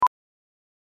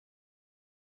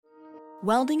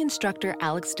Welding instructor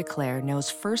Alex DeClaire knows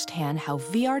firsthand how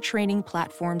VR training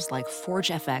platforms like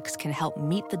ForgeFX can help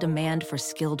meet the demand for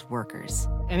skilled workers.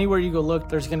 Anywhere you go look,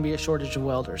 there's going to be a shortage of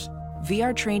welders.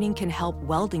 VR training can help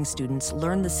welding students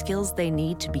learn the skills they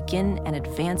need to begin and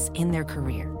advance in their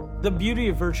career. The beauty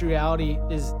of virtual reality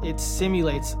is it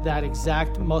simulates that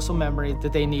exact muscle memory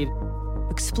that they need.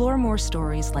 Explore more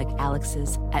stories like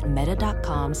Alex's at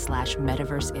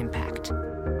meta.com/metaverseimpact.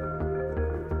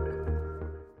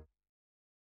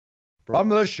 From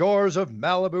the shores of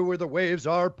Malibu where the waves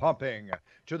are pumping,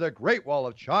 to the Great Wall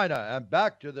of China and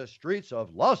back to the streets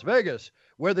of Las Vegas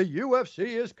where the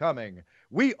UFC is coming.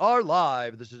 We are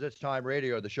live. This is It's Time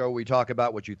Radio, the show we talk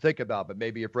about what you think about but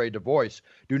may be afraid to voice.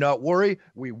 Do not worry,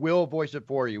 we will voice it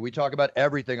for you. We talk about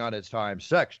everything on It's Time: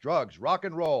 sex, drugs, rock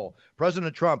and roll,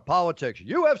 President Trump, politics,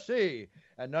 UFC,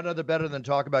 and none other better than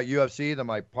talk about UFC than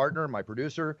my partner, my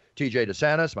producer, TJ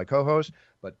DeSantis, my co-host.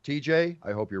 But TJ,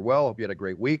 I hope you're well. Hope you had a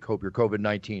great week. Hope you're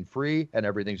COVID-19 free and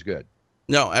everything's good.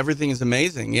 No, everything is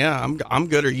amazing. Yeah, I'm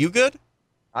good. Are you good?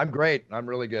 I'm great. I'm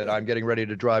really good. I'm getting ready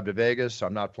to drive to Vegas.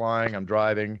 I'm not flying. I'm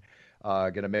driving.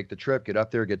 Going to make the trip, get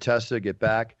up there, get tested, get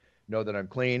back, know that I'm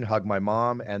clean, hug my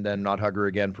mom, and then not hug her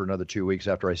again for another 2 weeks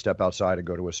after I step outside and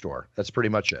go to a store. That's pretty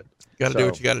much it. Got to do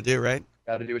what you got to do, right?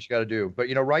 Got to do what you got to do. But,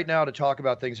 right now to talk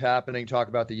about things happening, talk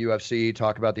about the UFC,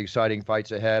 talk about the exciting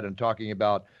fights ahead, and talking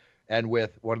about and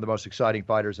with one of the most exciting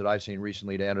fighters that I've seen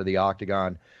recently to enter the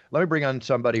octagon. Let me bring on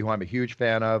somebody who I'm a huge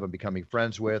fan of and becoming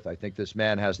friends with. I think this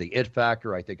man has the it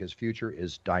factor. I think his future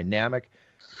is dynamic.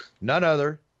 None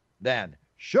other than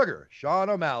Sugar Sean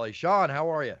O'Malley. Sean,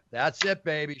 how are you? That's it,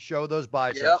 baby. Show those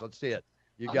biceps. Yep. Let's see it.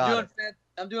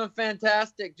 I'm doing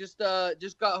fantastic. Just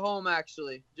got home,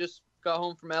 actually. Just got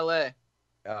home from L.A.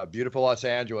 Beautiful Los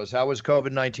Angeles. How was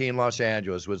COVID-19 Los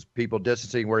Angeles? Was people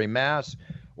distancing, wearing masks,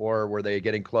 or were they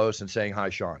getting close and saying hi,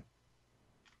 Sean?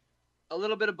 A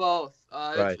little bit of both.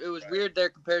 Right. It was weird there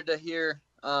compared to here.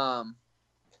 They're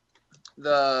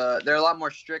a lot more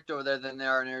strict over there than they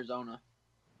are in Arizona.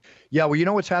 Yeah, well, you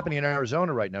know what's happening in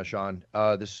Arizona right now, Sean?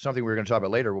 This is something we're going to talk about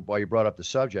later while you brought up the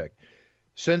subject.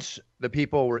 Since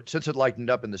it lightened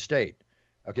up in the state,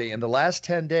 okay, in the last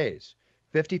 10 days,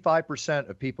 55%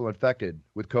 of people infected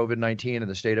with COVID-19 in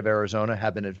the state of Arizona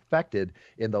have been infected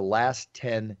in the last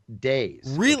 10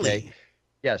 days. Really? Okay?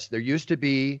 Yes, there used to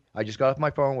be, I just got off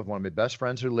my phone with one of my best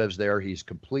friends who lives there. He's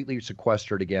completely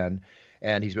sequestered again,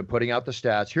 and he's been putting out the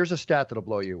stats. Here's a stat that'll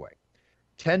blow you away.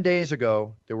 10 days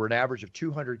ago, there were an average of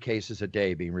 200 cases a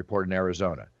day being reported in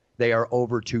Arizona. They are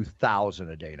over 2,000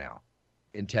 a day now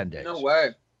in 10 days. No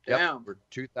way. Yep, Damn. over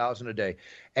 2,000 a day.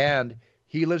 And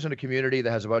he lives in a community that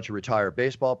has a bunch of retired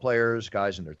baseball players,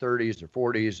 guys in their 30s, their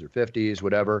 40s, their 50s,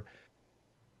 whatever.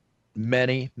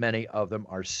 Many, many of them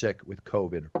are sick with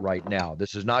COVID right now.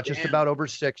 This is not just about over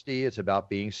 60. It's about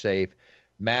being safe.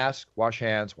 Mask, wash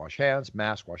hands,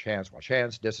 mask, wash hands,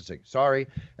 distancing. Sorry,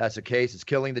 that's the case. It's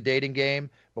killing the dating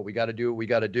game, but we got to do what we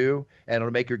got to do, and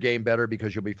it'll make your game better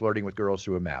because you'll be flirting with girls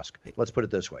through a mask. Let's put it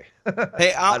this way.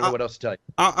 Hey, I don't know what else to tell you.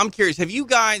 I'm curious. Have you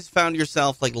guys found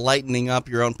yourself like lightening up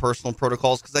your own personal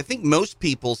protocols? Because I think most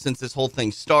people, since this whole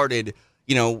thing started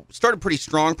pretty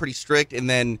strong, pretty strict, and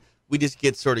then we just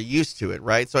get sort of used to it,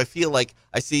 right? So I feel like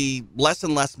I see less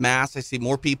and less masks. I see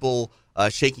more people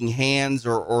shaking hands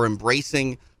or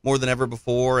embracing more than ever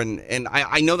before. And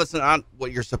I know that's not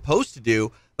what you're supposed to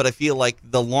do, but I feel like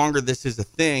the longer this is a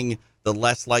thing, the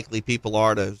less likely people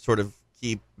are to sort of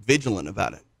keep vigilant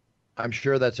about it. I'm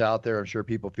sure that's out there. I'm sure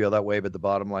people feel that way. But the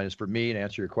bottom line is, for me, to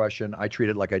answer your question, I treat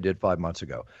it like I did 5 months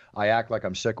ago. I act like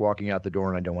I'm sick walking out the door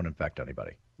and I don't want to infect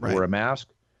anybody. Right. I wear a mask.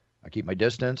 I keep my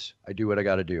distance. I do what I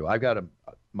got to do. I've got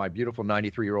my beautiful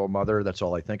 93-year-old mother. That's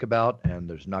all I think about. And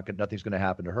nothing's going to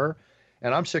happen to her.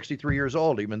 And I'm 63 years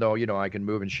old, even though, I can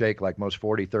move and shake like most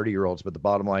 40, 30-year-olds. But the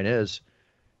bottom line is,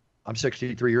 I'm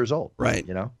 63 years old. Right.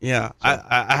 Yeah. So,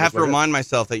 I have to remind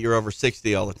myself that you're over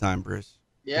 60 all the time, Bruce.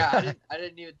 Yeah, I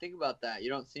didn't even think about that.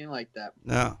 You don't seem like that.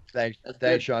 No. Thanks,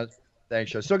 Sean. Thanks,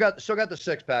 Sean. Still got the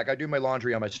six-pack. I do my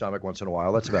laundry on my stomach once in a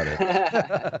while. That's about it.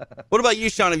 What about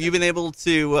you, Sean? Have you been able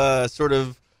to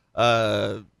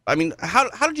how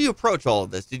did you approach all of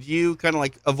this? Did you kind of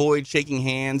like avoid shaking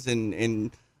hands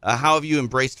and how have you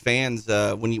embraced fans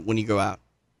when you go out?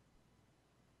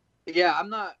 Yeah, I'm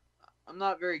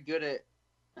not very good at.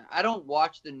 I don't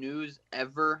watch the news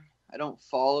ever. I don't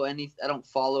follow any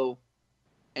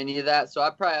of that, so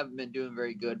I probably haven't been doing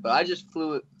very good. But I just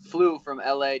flew from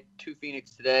LA to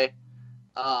Phoenix today.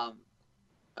 I've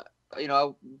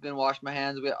been washing my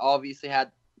hands. We obviously had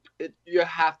it. You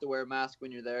have to wear a mask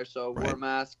when you're there, so I wore a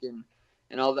mask and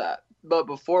all that. But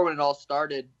before, when it all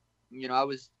started,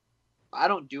 I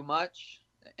don't do much.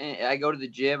 and I go to the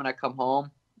gym and I come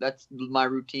home. That's my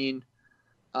routine.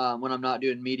 When I'm not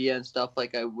doing media and stuff,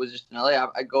 like I was just in LA,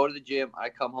 I go to the gym, I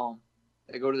come home,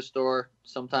 I go to the store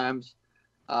sometimes,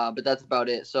 but that's about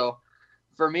it. So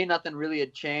for me, nothing really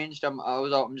had changed. I'm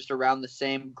just around the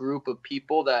same group of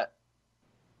people that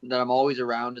I'm always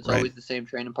around. It's always the same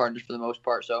training partners for the most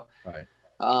part. So,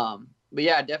 but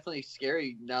yeah, definitely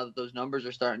scary now that those numbers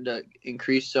are starting to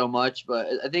increase so much. But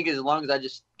I think as long as I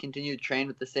just continue to train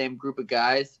with the same group of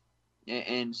guys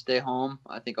and stay home,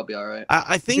 I think I'll be all right.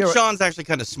 I think Sean's actually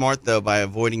kind of smart, though, by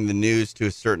avoiding the news to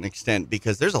a certain extent,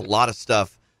 because there's a lot of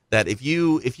stuff that if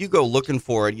you go looking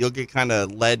for it, you'll get kind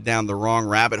of led down the wrong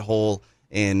rabbit hole.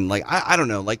 And, like, I don't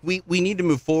know, like, we need to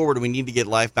move forward. We need to get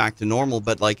life back to normal.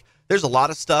 But, like, there's a lot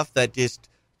of stuff that just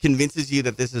convinces you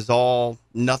that this is all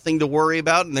nothing to worry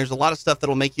about. And there's a lot of stuff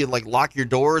that'll make you, like, lock your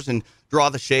doors and draw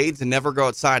the shades and never go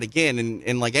outside again.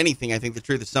 And like anything, I think the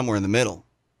truth is somewhere in the middle.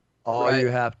 All you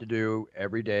have to do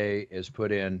every day is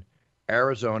put in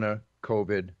Arizona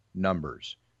COVID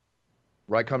numbers.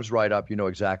 Right comes right up. You know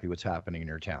exactly what's happening in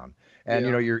your town. And,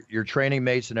 you know, your training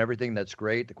mates and everything, that's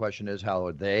great. The question is, how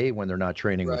are they when they're not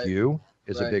training with you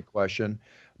is a big question.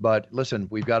 But listen,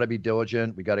 we've got to be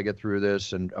diligent. We got to get through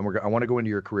this. And I want to go into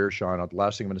your career, Sean. The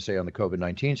last thing I'm going to say on the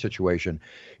COVID-19 situation,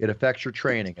 it affects your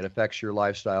training. It affects your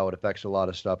lifestyle. It affects a lot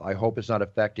of stuff. I hope it's not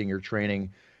affecting your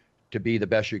training to be the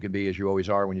best you can be, as you always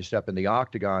are when you step in the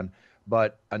octagon.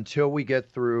 But until we get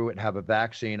through and have a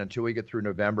vaccine, until we get through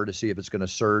November to see if it's going to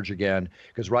surge again,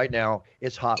 because right now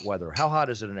it's hot weather. How hot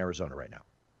is it in Arizona right now?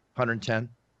 110?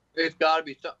 It's got to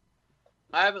be.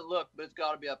 I haven't looked, but it's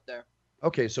got to be up there.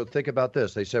 Okay, so think about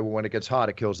this. They said, well, when it gets hot,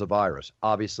 it kills the virus.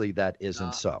 Obviously, that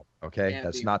isn't so, okay?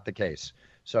 That's not the case.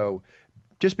 So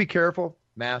just be careful.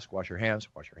 Mask, wash your hands,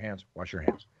 wash your hands, wash your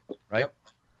hands, right?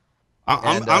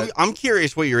 Yep. I'm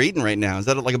curious what you're eating right now. Is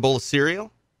that like a bowl of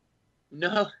cereal?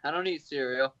 No, I don't eat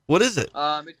cereal. What is it?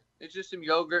 It's just some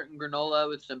yogurt and granola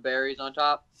with some berries on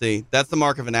top. See, that's the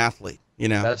mark of an athlete, you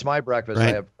know. That's my breakfast.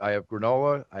 Right? I have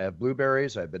granola, I have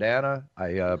blueberries, I have banana,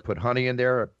 I put honey in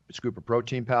there, a scoop of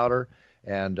protein powder,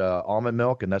 and almond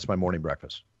milk, and that's my morning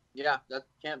breakfast. Yeah, that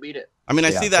can't beat it. I mean,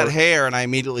 I see that hair, and I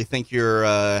immediately think you're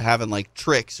having, like,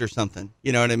 tricks or something.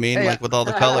 You know what I mean? Hey, like, with all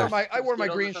the colors. I wore my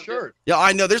green shirt. Yeah,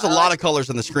 I know. There's a lot of colors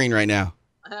on the screen right now.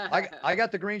 I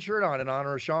got the green shirt on in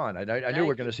honor of Sean. I knew we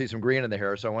were going to see some green in the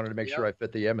hair, so I wanted to make sure I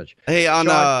fit the image. Hey,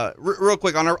 real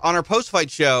quick, on our post-fight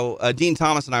show, Dean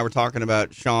Thomas and I were talking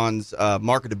about Sean's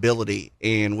marketability,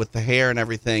 and with the hair and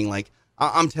everything, like,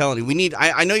 I'm telling you, we need.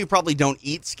 I know you probably don't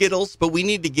eat Skittles, but we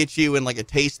need to get you in like a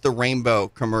Taste the Rainbow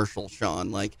commercial, Sean.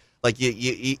 Like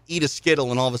you eat a Skittle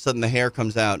and all of a sudden the hair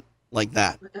comes out like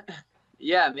that.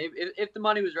 Yeah, maybe if the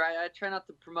money was right. I try not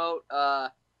to promote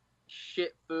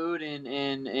shit food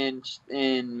and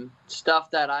stuff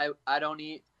that I don't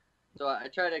eat. So I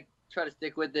try to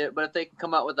stick with it. But if they can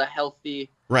come out with a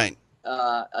healthy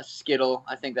a Skittle,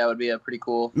 I think that would be a pretty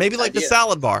cool. Maybe like idea. The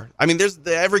salad bar. I mean, there's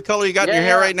every color you got in your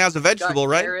hair right now is a vegetable,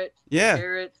 right?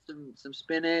 Carrots, some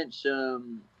spinach.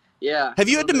 Yeah. Have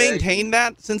you had to maintain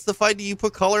that since the fight? Do you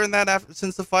put color in that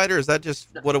since the fight, or is that just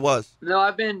what it was? No,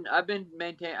 I've been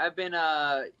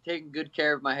taking good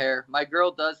care of my hair. My girl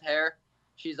does hair.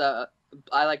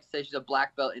 I like to say she's a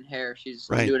black belt in hair. She's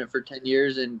been doing it for 10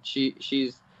 years, and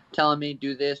she's telling me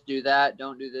do this, do that,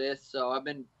 don't do this. So I've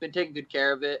been taking good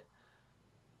care of it.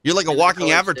 You're like a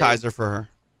walking advertiser for her.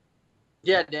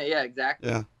 Yeah, exactly.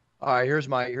 Yeah. All right, here's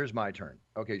my turn.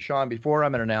 Okay, Sean, before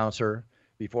I'm an announcer,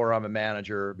 before I'm a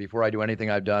manager, before I do anything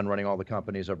I've done running all the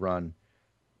companies I've run,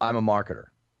 I'm a marketer.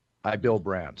 I build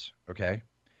brands, okay?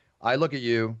 I look at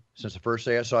you since the first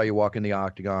day I saw you walk in the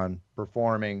octagon,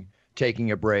 performing, taking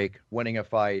a break, winning a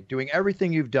fight, doing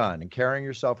everything you've done and carrying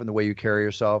yourself in the way you carry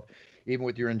yourself, even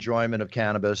with your enjoyment of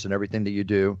cannabis and everything that you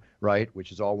do, right,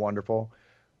 which is all wonderful.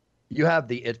 You have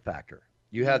the it factor.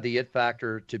 You have the it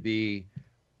factor to be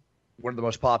one of the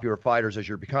most popular fighters as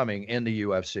you're becoming in the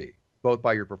UFC, both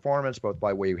by your performance, both by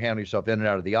the way you handle yourself in and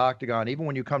out of the octagon. Even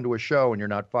when you come to a show and you're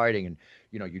not fighting and,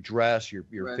 you know, you dress, you're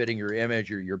fitting your image,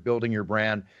 you're building your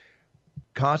brand.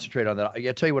 Concentrate on that.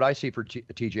 I'll tell you what I see for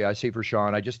TJ. I see for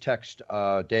Sean. I just text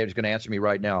Dave. He's going to answer me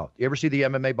right now. You ever see the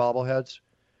MMA bobbleheads?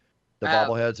 The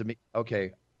bobbleheads?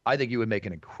 Okay. I think you would make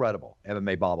an incredible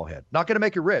MMA bobblehead. Not going to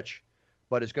make you rich,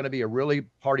 but it's going to be a really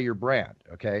part of your brand,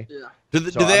 okay? Yeah. Do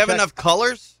they have enough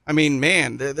colors? I mean,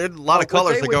 man, there's a lot of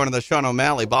colors that go into the Sean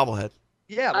O'Malley bobblehead.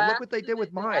 Yeah, but look what they did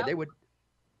with mine. They would,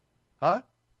 huh?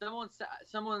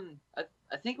 Someone,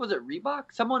 I think, was it Reebok?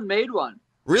 Someone made one.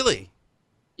 Really?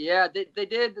 Yeah, they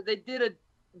did a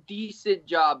decent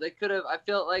job. They could have. I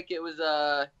felt like it was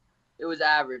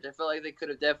average. I felt like they could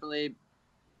have definitely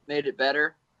made it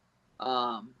better.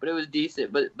 But it was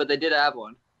decent. But they did have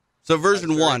one. So version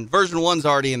 1's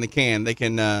already in the can. They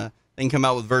can come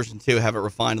out with version 2, have it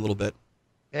refined a little bit.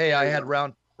 Hey, I had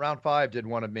round 5 did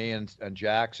one of me and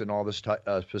Jax and all this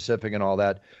specific and all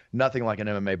that. Nothing like an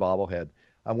MMA bobblehead.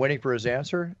 I'm waiting for his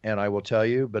answer, and I will tell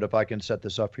you. But if I can set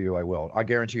this up for you, I will. I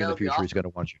guarantee you in the future he's going to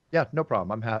want you. Yeah, no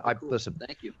problem. Cool. Listen.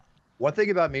 Thank you. One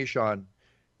thing about me, Sean,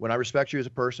 when I respect you as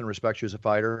a person, respect you as a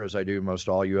fighter, as I do most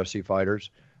all UFC fighters.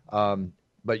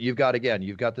 But you've got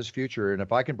this future, and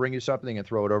if I can bring you something and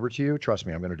throw it over to you, trust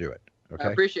me, I'm going to do it. Okay.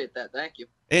 I appreciate that. Thank you.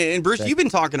 And Bruce, you've been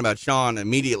talking about Sean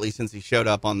immediately since he showed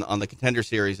up on the Contender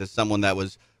Series as someone that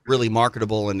was really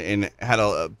marketable and had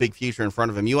a big future in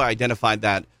front of him. You identified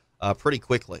that pretty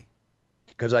quickly.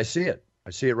 Because I see it. I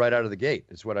see it right out of the gate.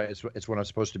 It's what I'm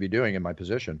supposed to be doing in my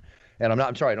position. And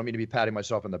I'm sorry, I don't mean to be patting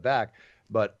myself on the back,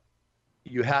 but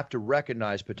you have to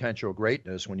recognize potential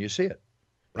greatness when you see it.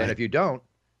 Right. And if you don't,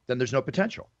 then there's no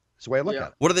potential. That's the way I look at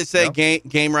it. What do they say? You know?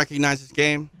 Game recognizes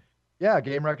game? Yeah,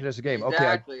 game recognizes game.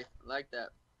 Exactly. Okay. I like that.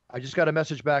 I just got a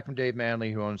message back from Dave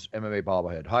Manley, who owns MMA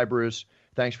Bobblehead. Hi, Bruce.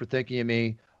 Thanks for thinking of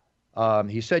me.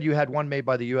 He said you had one made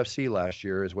by the UFC last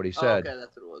year, is what he said. Okay,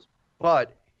 that's what it was.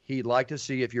 But he'd like to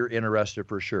see if you're interested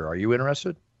for sure. Are you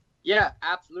interested? Yeah,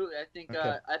 absolutely. I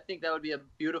think that would be a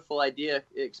beautiful idea,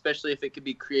 especially if it could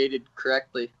be created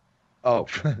correctly. Oh,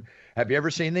 have you ever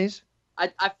seen these?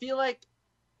 I feel like,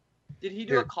 did he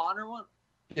do a Connor one?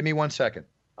 Give me 1 second.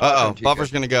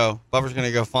 Buffer's gonna go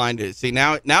find it. See,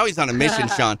 now he's on a mission,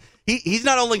 Sean. He's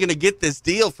not only gonna get this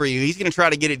deal for you, he's gonna try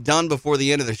to get it done before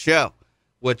the end of the show.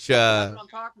 Which that's what I'm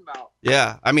talking about.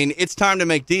 Yeah, I mean, it's time to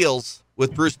make deals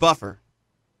with Bruce Buffer.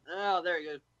 Oh, there you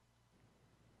go. All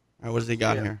right, what does he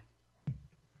got here?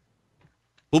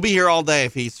 We'll be here all day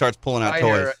if he starts pulling out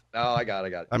toys. Oh, I got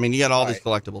it. I mean, you got all these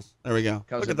collectibles. There we go.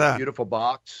 Comes Look in at that beautiful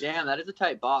box. Damn, that is a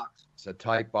tight box. It's a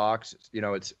tight box.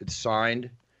 It's signed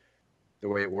the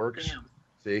way it works. Damn.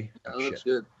 See? That looks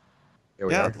good. There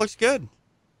we are. It looks good.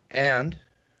 And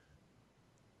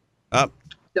Dun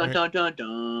dun dun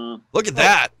dun. Look at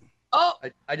that. Oh,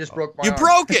 I just broke my You arm.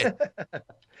 broke it.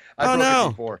 I broke no. it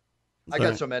before. I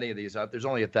got so many of these out. There's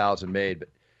only 1,000 made, but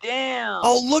damn.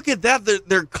 Oh, look at that.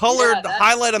 They're colored,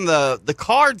 highlight on the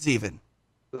cards even.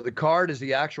 the card is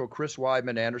the actual Chris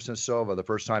Weidman, Anderson Silva, the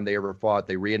first time they ever fought.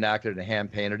 They reenacted it and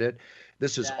hand painted it.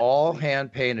 This is all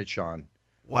hand painted, Sean.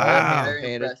 Wow.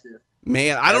 Very impressive.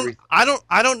 Man,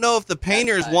 I don't know if the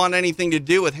painters want anything to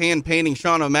do with hand painting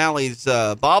Sean O'Malley's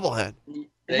bobblehead.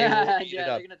 They will eat it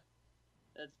up.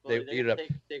 That's funny. They eat it up.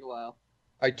 Take a while.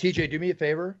 All right, TJ, do me a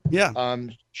favor. Yeah.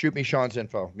 Shoot me Sean's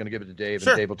info. I'm going to give it to Dave,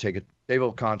 Sure. and Dave will take it. Dave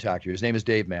will contact you. His name is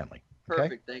Dave Manley. Okay?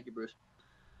 Perfect. Thank you, Bruce.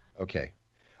 Okay.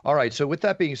 All right. So with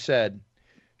that being said,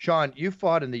 Sean, you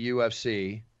fought in the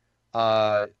UFC.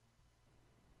 Here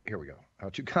we go. How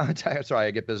to contact? Sorry,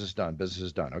 I get business done. Business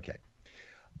is done. Okay.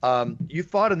 You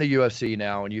fought in the UFC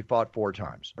now, and you fought 4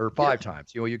 times or 5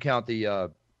 times. You count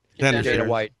the Dana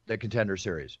White, the Contender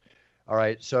Series. All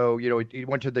right. So you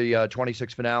went to the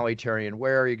 26 finale. Terrion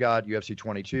Ware, you got UFC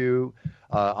 22.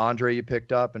 Andre, you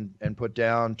picked up and put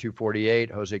down 248.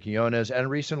 Jose Quinones, and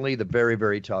recently the very,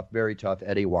 very tough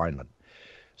Eddie Wineland.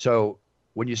 So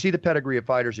when you see the pedigree of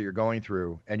fighters that you're going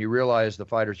through, and you realize the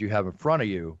fighters you have in front of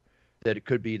you, that it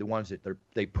could be the ones that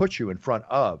they put you in front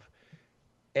of.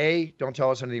 Don't tell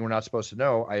us anything we're not supposed to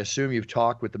know. I assume you've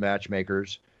talked with the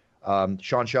matchmakers.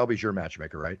 Sean Shelby's your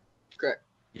matchmaker, right? Correct.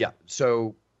 Yeah.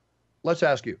 So let's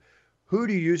ask you, who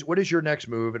do you use? What is your next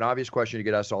move? An obvious question you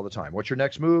get asked all the time. What's your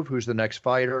next move? Who's the next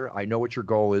fighter? I know what your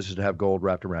goal is to have gold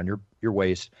wrapped around your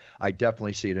waist. I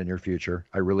definitely see it in your future.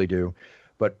 I really do.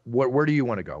 But where do you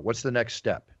want to go? What's the next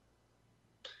step?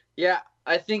 Yeah,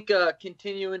 I think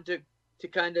continuing to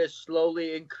kind of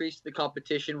slowly increase the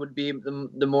competition would be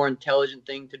the more intelligent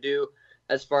thing to do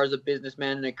as far as a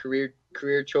businessman and a career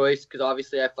choice. Because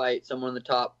obviously I fight someone in the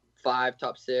top 5,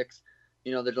 top 6.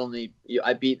 There's only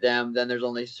I beat them. Then there's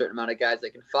only a certain amount of guys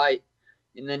that can fight,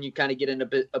 and then you kind of get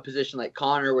into a position like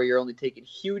Connor where you're only taking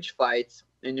huge fights,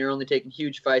 and you're only taking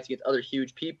huge fights against other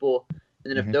huge people.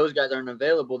 And then if those guys aren't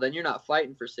available, then you're not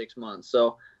fighting for 6 months.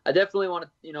 So I definitely want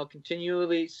to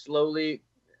continually, slowly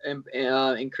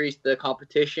increase the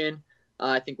competition.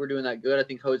 I think we're doing that good. I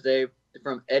think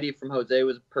Eddie from Jose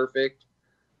was perfect.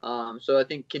 So I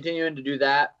think continuing to do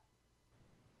that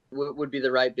would be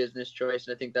the right business choice.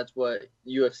 And I think that's what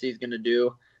UFC is going to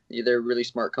do. They're a really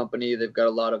smart company. They've got a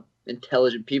lot of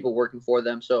intelligent people working for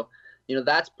them. So,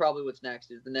 that's probably what's next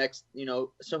is the next,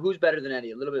 so who's better than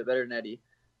Eddie? A little bit better than Eddie.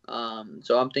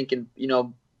 So I'm thinking,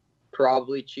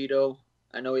 probably Cheeto.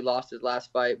 I know he lost his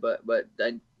last fight, but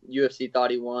UFC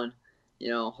thought he won.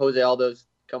 Jose Aldo's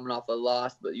coming off a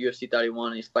loss, but UFC thought he won,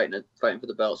 and he's fighting for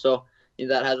the belt. So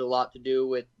that has a lot to do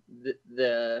with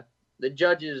the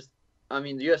judges. I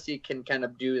mean, the UFC can kind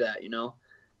of do that,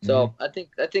 So I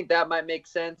think that might make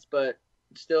sense, but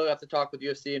still have to talk with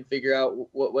UFC and figure out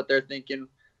what they're thinking.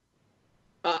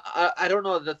 I don't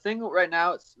know. The thing right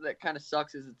now that kind of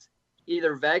sucks is it's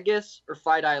either Vegas or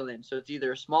Fight Island. So it's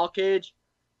either a small cage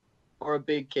or a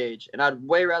big cage. And I'd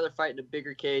way rather fight in a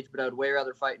bigger cage, but I'd way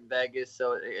rather fight in Vegas.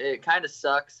 So it kind of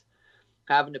sucks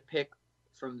having to pick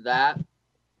from that,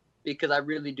 because I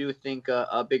really do think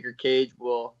a bigger cage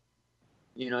will,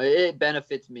 it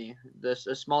benefits me. A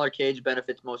smaller cage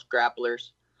benefits most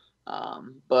grapplers.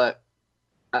 But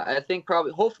I think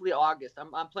hopefully August.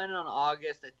 I'm planning on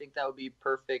August. I think that would be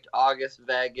perfect. August,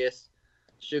 Vegas,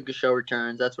 Sugar Show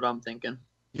returns. That's what I'm thinking.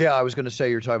 Yeah, I was going to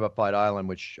say you're talking about Fight Island,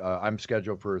 which I'm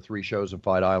scheduled for 3 shows in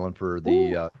Fight Island for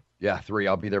the 3.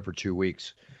 I'll be there for 2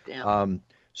 weeks. Damn.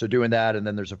 So doing that, and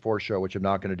then there's a 4th show, which I'm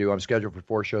not going to do. I'm scheduled for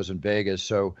 4 shows in Vegas.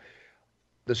 So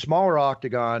the smaller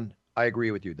octagon, I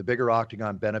agree with you. The bigger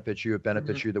octagon benefits you. It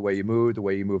benefits you the way you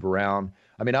move around.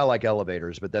 I mean, I like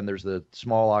elevators, but then there's the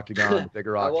small octagon, the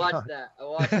bigger octagon. I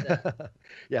watched that.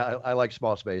 Yeah, I like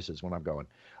small spaces when I'm going.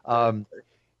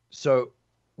 So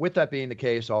with that being the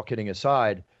case, all kidding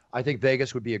aside, I think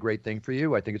Vegas would be a great thing for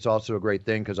you. I think it's also a great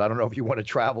thing because I don't know if you want to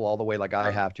travel all the way like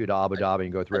I have to Abu Dhabi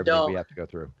and go through everything we have to go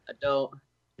through. I don't.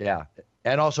 Yeah.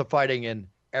 And also fighting in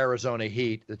Arizona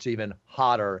heat that's even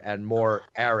hotter and more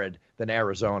arid than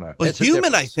Arizona. Well, it's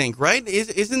humid, I think, right?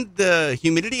 Isn't the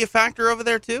humidity a factor over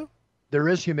there too? There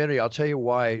is humidity. I'll tell you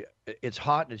why. It's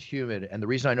hot and it's humid, and the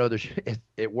reason I know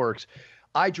it works,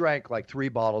 I drank like 3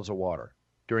 bottles of water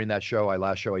during that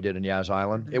last show I did in Yaz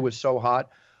Island. It was so hot,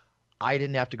 I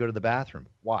didn't have to go to the bathroom.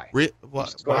 Why?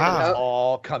 Wow.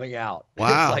 All coming out.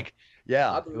 Wow. It's like,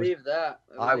 yeah. I believe that.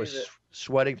 I was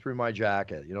sweating through my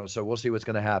jacket, so we'll see what's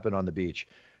going to happen on the beach.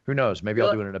 Who knows? Maybe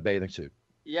I'll do it in a bathing suit.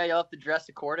 Yeah, you'll have to dress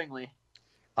accordingly.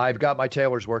 I've got my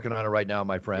tailors working on it right now,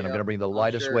 my friend. Yeah, I'm going to bring the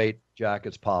lightest weight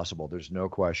jackets possible. There's no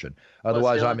question.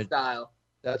 Otherwise, I'm in style.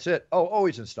 That's it. Oh,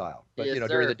 always in style. But, Yes,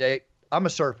 during the day, I'm a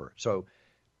surfer. So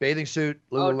bathing suit,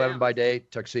 Lululemon by day,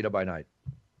 tuxedo by night.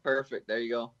 Perfect. There you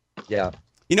go. Yeah.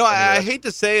 I hate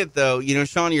to say it, though.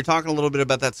 Sean, you're talking a little bit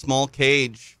about that small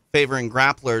cage favoring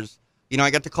grapplers. I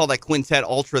got to call that Quintet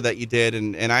Ultra that you did,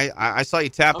 and I saw you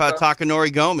tap out Takanori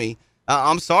Gomi.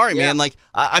 I'm sorry, man. Like,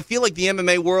 I feel like the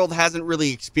MMA world hasn't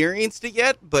really experienced it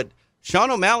yet, but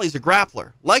Sean O'Malley's a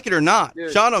grappler. Like it or not,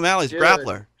 Sean O'Malley's a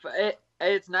grappler.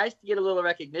 It's nice to get a little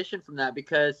recognition from that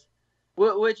because,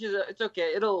 which is, it's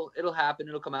okay. It'll happen.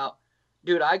 It'll come out.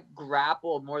 Dude, I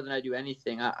grapple more than I do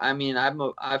anything.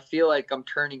 I feel like I'm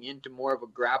turning into more of a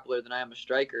grappler than I am a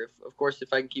striker. Of course,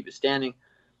 if I can keep it standing,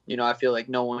 I feel like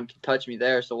no one can touch me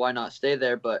there, so why not stay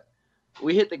there? But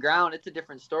we hit the ground, it's a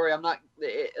different story. I'm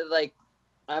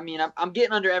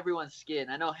getting under everyone's skin.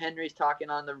 I know Henry's talking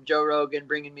on the Joe Rogan,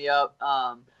 bringing me up,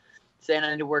 saying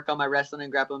I need to work on my wrestling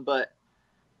and grappling, but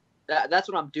that's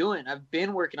what I'm doing. I've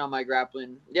been working on my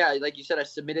grappling. Yeah, like you said, I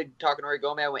submitted Takanori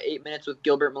Gomi. I went 8 minutes with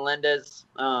Gilbert Melendez.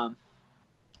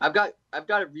 I've got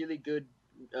a really good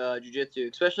jiu-jitsu,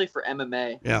 especially for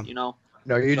MMA. Yeah.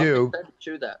 No, you do.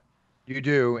 True that. You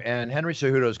do, and Henry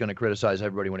Cejudo is going to criticize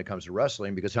everybody when it comes to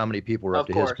wrestling because how many people are up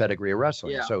to his pedigree of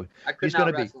wrestling? Yeah. So he's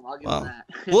going to be. I'll give him that.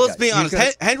 Well, let's be honest.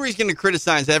 Henry's going to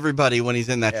criticize everybody when he's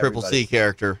in that Triple C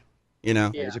character.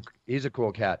 Yeah. He's a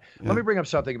cool cat. Yeah. Let me bring up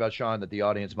something about Sean that the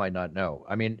audience might not know.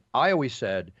 I mean, I always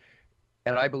said,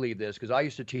 and I believe this because I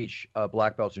used to teach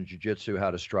black belts in jiu-jitsu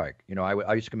how to strike.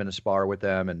 I used to come in and spar with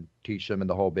them and teach them and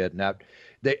the whole bit. And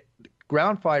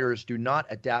ground fighters do not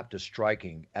adapt to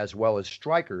striking as well as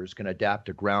strikers can adapt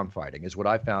to ground fighting, is what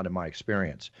I found in my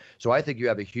experience. So I think you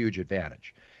have a huge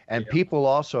advantage. And people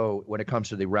also, when it comes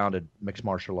to the rounded mixed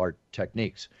martial art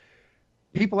techniques,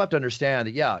 people have to understand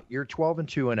that, you're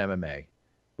 12-2 in MMA,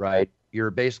 right?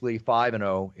 You're basically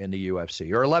 5-0 in the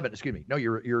UFC, or 11, excuse me. No,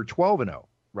 you're 12-0.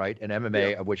 Right, in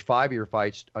MMA, of which 5 of your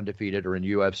fights undefeated are in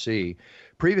UFC.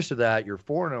 Previous to that, you're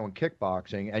 4-0 in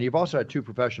kickboxing, and you've also had 2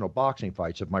 professional boxing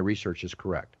fights, if my research is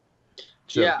correct.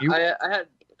 So I had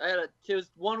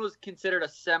one was considered a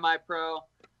semi-pro,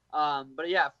 but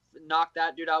knocked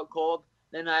that dude out cold.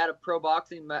 Then I had a pro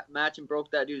boxing match and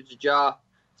broke that dude's jaw.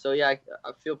 So I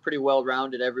feel pretty well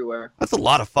rounded everywhere. That's a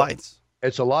lot of fights.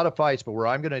 It's a lot of fights, but where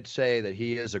I'm going to say that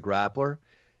he is a grappler,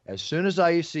 as soon as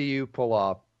I see you pull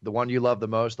off the one you love the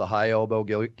most, the high elbow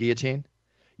guillotine.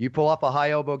 You pull off a high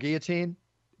elbow guillotine,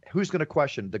 who's going to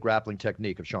question the grappling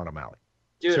technique of Sean O'Malley?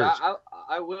 Dude,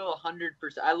 I will 100%.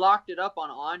 I locked it up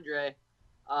on Andre.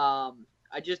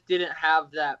 I just didn't have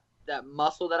that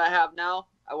muscle that I have now.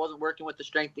 I wasn't working with the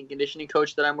strength and conditioning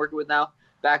coach that I'm working with now.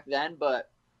 back then. But,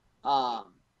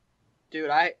 dude,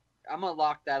 I'm gonna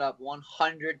lock that up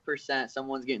 100%.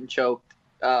 Someone's getting choked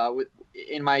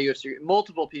in my UFC.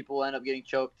 Multiple people will end up getting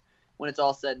choked when it's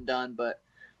all said and done. But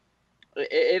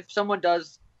if someone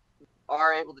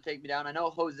are able to take me down, I know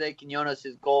Jose Quinones,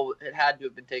 his goal had to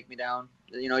have been take me down.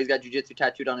 You know, he's got jiu-jitsu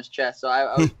tattooed on his chest, so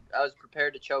I was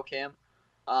prepared to choke him.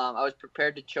 I was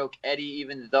prepared to choke Eddie,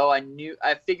 even though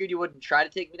I figured he wouldn't try to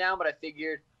take me down, but I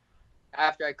figured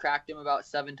after I cracked him about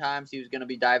 7 times, he was going to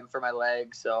be diving for my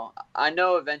legs. So I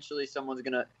know eventually someone's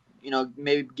going to, you know,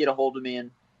 maybe get a hold of me,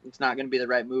 and it's not going to be the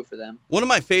right move for them. One of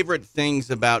my favorite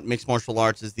things about mixed martial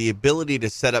arts is the ability to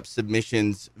set up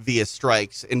submissions via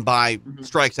strikes. And by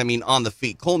strikes, I mean on the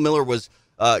feet. Cole Miller was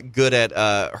good at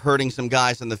hurting some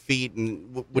guys on the feet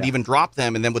and would even drop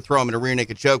them and then would throw them in a rear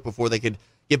naked choke before they could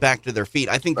get back to their feet.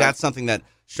 I think that's something that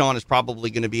Sean is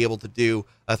probably going to be able to do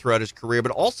throughout his career.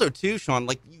 But also, too, Sean,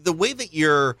 like the way that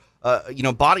your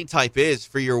body type is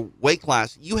for your weight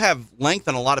class, you have length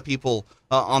on a lot of people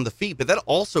on the feet, but that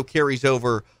also carries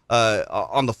over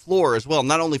on the floor as well.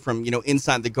 Not only from,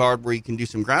 inside the guard where you can do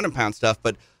some ground and pound stuff,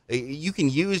 but you can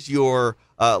use your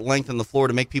length on the floor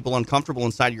to make people uncomfortable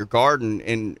inside your guard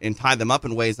and tie them up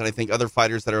in ways that I think other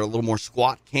fighters that are a little more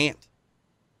squat can't.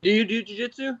 Do you do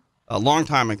jiu-jitsu? A long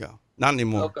time ago. Not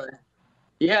anymore. Okay.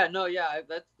 Yeah, no, yeah,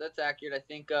 that's accurate. I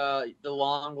think the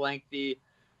long, lengthy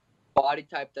body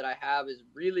type that I have is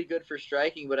really good for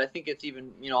striking, but I think it's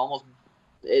even,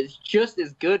 it's just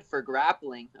as good for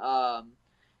grappling.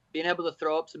 Being able to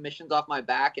throw up submissions off my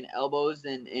back and elbows,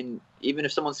 and even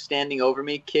if someone's standing over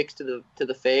me, kicks to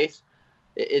the face.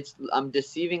 I'm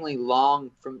deceivingly long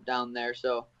from down there.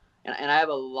 So, and I have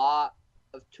a lot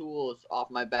of tools off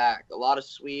my back, a lot of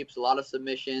sweeps, a lot of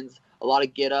submissions, a lot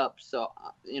of get ups. So,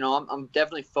 I'm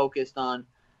definitely focused on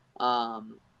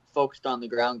the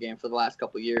ground game for the last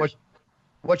couple of years.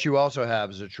 What you also have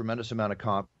is a tremendous amount of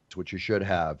confidence, which you should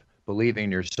have, believing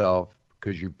in yourself,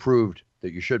 because you proved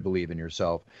that you should believe in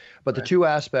yourself. But the two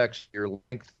aspects, your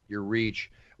length, your reach,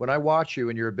 when I watch you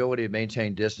and your ability to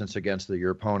maintain distance against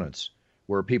your opponents,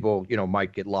 where people,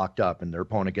 might get locked up and their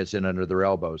opponent gets in under their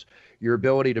elbows, your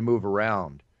ability to move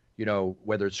around,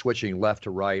 whether it's switching left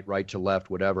to right, right to left,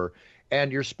 whatever,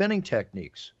 and your spinning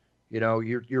techniques,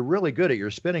 you're really good at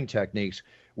your spinning techniques,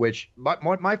 which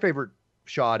my favorite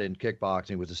shot in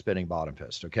kickboxing was the spinning bottom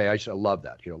fist. Okay. I love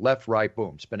that, left, right,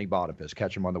 boom, spinning bottom fist,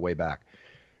 catch them on the way back.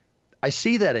 I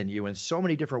see that in you in so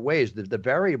many different ways. The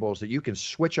variables that you can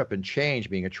switch up and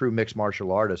change being a true mixed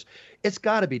martial artist, it's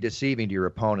got to be deceiving to your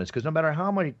opponents, because no matter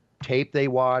how many tape they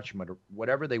watch,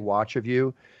 whatever they watch of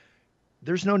you,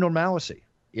 there's no normalcy.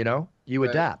 You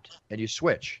adapt and you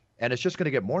switch, and it's just going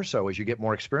to get more so as you get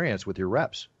more experience with your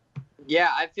reps. Yeah,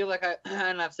 I feel like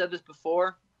and I've said this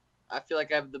before, I feel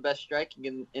like I have the best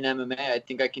striking in MMA. I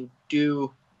think I can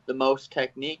do the most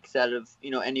techniques out of,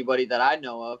 anybody that I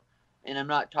know of. And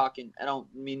I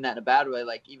don't mean that in a bad way.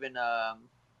 Like even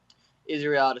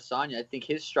Israel Adesanya, I think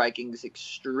his striking is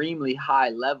extremely high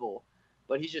level,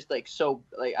 but he's just I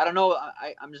don't know.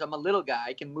 I'm a little guy.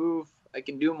 I can move. I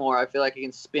can do more. I feel like I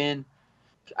can spin.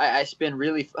 I spin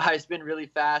really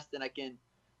fast, and I can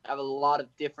have a lot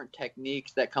of different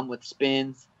techniques that come with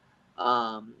spins.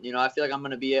 I feel like I'm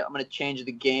gonna change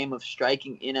the game of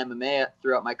striking in MMA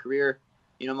throughout my career.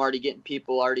 I'm already getting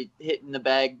people already hitting the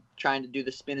bag, trying to do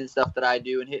the spin and stuff that I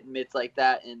do and hitting mitts like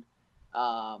that. And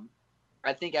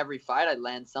I think every fight I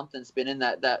land something spinning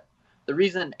that the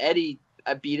reason Eddie,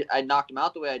 I knocked him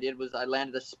out the way I did was I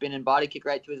landed a spinning body kick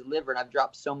right to his liver. And I've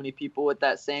dropped so many people with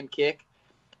that same kick.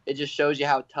 It just shows you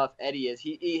how tough Eddie is.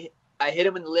 I hit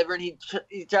him in the liver and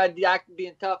he tried to act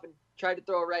being tough and tried to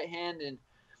throw a right hand. And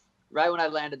right when I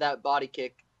landed that body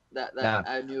kick,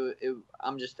 I knew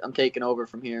I'm taking over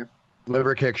from here.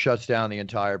 Liver kick shuts down the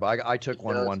entire body. I took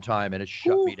one time and it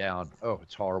shut me down. Oh,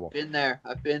 it's horrible.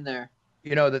 I've been there.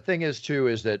 The thing is too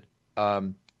is that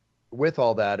with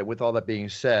all that and with all that being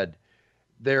said,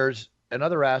 there's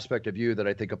another aspect of you that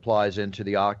I think applies into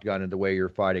the octagon and the way you're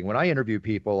fighting. When I interview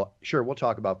people, sure, we'll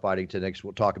talk about fighting techniques,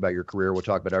 we'll talk about your career, we'll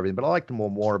talk about everything, but I like to know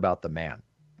more about the man.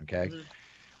 Okay. Mm-hmm.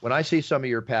 When I see some of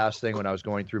your past thing, when I was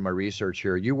going through my research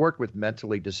here, you worked with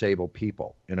mentally disabled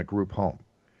people in a group home,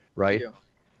 right?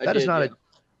 That is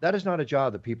not a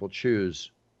job that people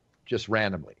choose just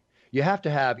randomly. You have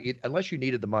to have, unless you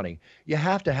needed the money, you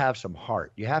have to have some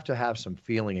heart. You have to have some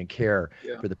feeling and care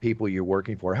for the people you're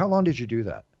working for. How long did you do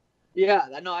that? Yeah,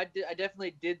 no, I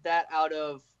definitely did that out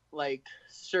of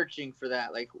searching for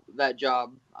that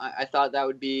job. I thought that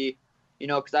would be,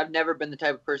 because I've never been the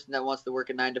type of person that wants to work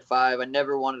a 9 to 5. I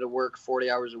never wanted to work 40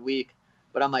 hours a week.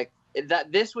 But I'm like,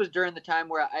 this was during the time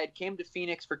where I had came to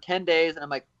Phoenix for 10 days, and I'm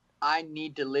like, I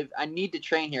need to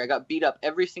train here. I got beat up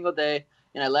every single day,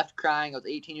 and I left crying. I was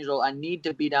 18 years old. I need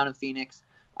to be down in Phoenix.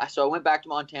 So I went back to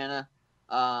Montana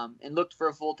and looked for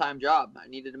a full-time job. I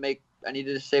needed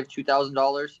to save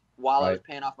 $2,000 while I was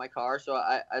paying off my car. So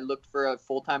I looked for a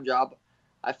full-time job.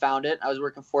 I found it. I was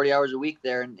working 40 hours a week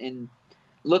there, and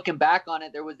looking back on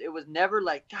it, it was never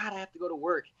like, God, I have to go to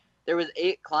work. There was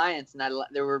 8 clients, and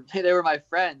they were my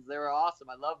friends. They were awesome.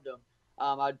 I loved them.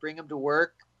 I'd bring them to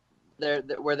work there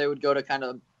where they would go to kind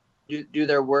of do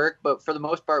their work. But for the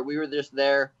most part, we were just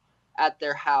there at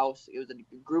their house. It was a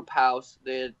group house.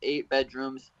 They had 8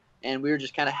 bedrooms, and we were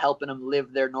just kind of helping them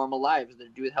live their normal lives.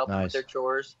 Helping them with their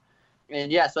chores.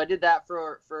 And yeah, so I did that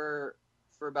for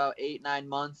about 8-9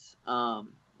 months.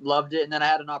 Loved it. And then I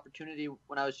had an opportunity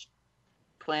when I was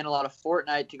playing a lot of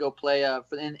Fortnite to go play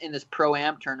in this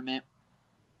Pro-Am tournament.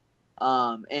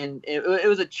 And it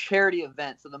was a charity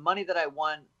event. So the money that I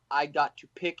won, I got to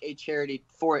pick a charity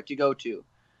for it to go to.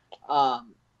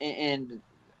 And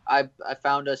I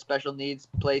found a special needs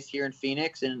place here in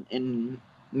Phoenix and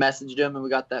messaged them, and we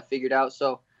got that figured out.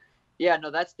 So yeah,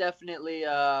 no, that's definitely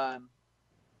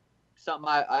something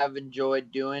I've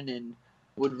enjoyed doing and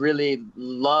would really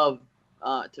love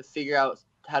to figure out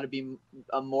how to be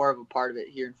more of a part of it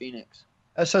here in Phoenix.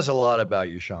 That says a lot about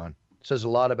you, Sean. It says a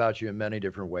lot about you in many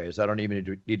different ways. I don't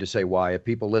even need to say why. If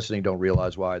people listening don't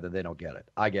realize why, then they don't get it.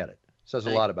 I get it. It says a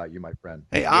lot about you, my friend.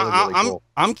 Hey, Really cool.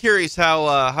 I'm curious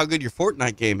how good your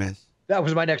Fortnite game is. That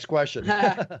was my next question.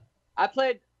 I'm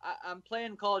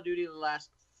playing Call of Duty the last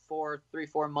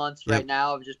 3-4 months right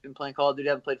now. I've just been playing Call of Duty.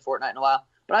 I haven't played Fortnite in a while,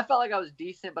 but I felt like I was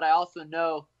decent. But I also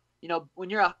know, when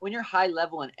you're high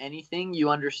level in anything,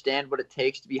 you understand what it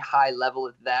takes to be high level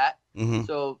at that. Mm-hmm.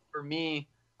 So for me,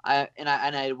 I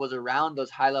was around those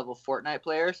high level Fortnite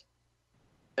players.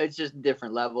 It's just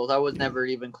different levels. I was never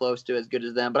even close to as good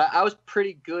as them, but I was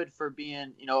pretty good for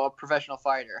being, a professional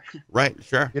fighter. Right.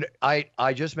 Sure.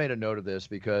 I just made a note of this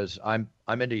because I'm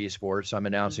into esports. I'm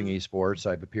announcing esports.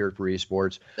 I've appeared for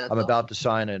esports. I'm about to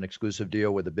sign an exclusive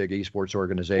deal with a big esports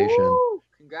organization. Woo!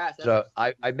 Congrats. So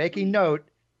I'm making note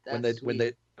when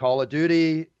they Call of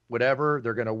Duty, whatever,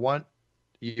 they're going to want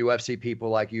UFC people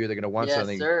like you. They're going to want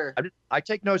something. Sir. I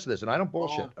take notes of this, and I don't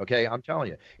bullshit. Okay, I'm telling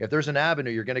you, if there's an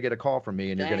avenue, you're going to get a call from me,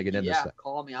 and you're going to get into this thing.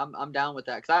 Call me. I'm down with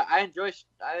that because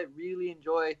I really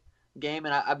enjoy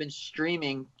gaming. I've been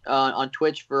streaming on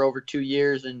Twitch for over 2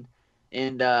 years, and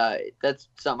that's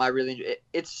something I really enjoy.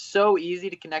 It's so easy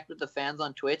to connect with the fans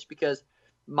on Twitch because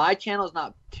my channel is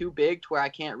not too big to where I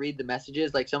can't read the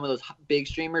messages like some of those big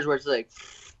streamers where it's like.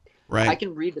 Right. I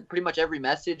can read pretty much every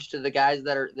message to the guys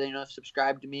that are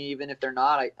subscribed to me, even if they're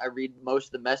not. I read most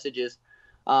of the messages.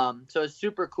 So it's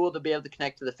super cool to be able to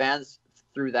connect to the fans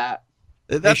through that.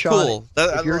 That's Sean, cool.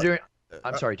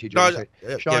 I'm sorry, TJ.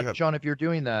 No, Sean, if you're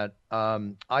doing that,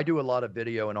 I do a lot of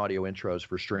video and audio intros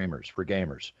for streamers, for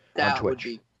gamers on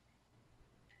Twitch.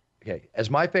 Okay, as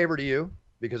my favor to you,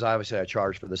 because obviously I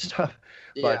charge for this stuff.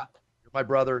 But you're my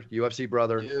brother, UFC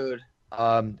brother. Dude.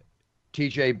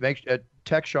 TJ,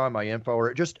 text Sean my info,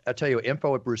 or just I'll tell you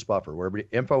info at Bruce Buffer,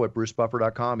 info at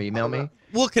brucebuffer.com. Email me.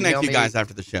 We'll connect you guys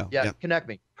after the show. Yeah, connect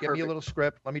me. Give me a little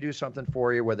script. Let me do something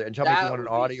for you, and tell me if you want an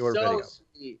audio or video.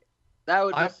 Sweet. That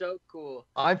would be so cool.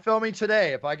 I'm filming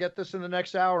today. If I get this in the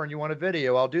next hour and you want a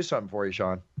video, I'll do something for you,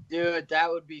 Sean. Dude, that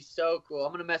would be so cool.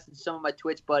 I'm gonna message some of my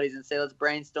Twitch buddies and say let's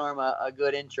brainstorm a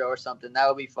good intro or something. That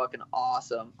would be fucking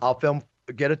awesome.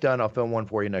 Get it done. I'll film one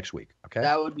for you next week. Okay.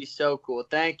 That would be so cool.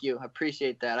 Thank you. I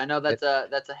appreciate that. I know that's a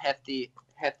hefty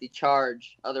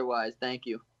charge. Otherwise, thank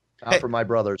you. Not for my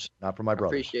brothers. I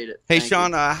appreciate it. Hey,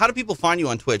 Sean, how do people find you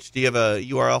on Twitch? Do you have a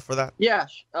URL for that? Yeah,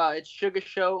 it's Sugar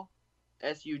Show,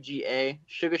 SUGA,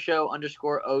 Sugar Show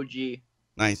 _OG.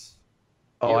 Nice.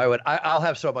 Oh, I'll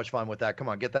have so much fun with that. Come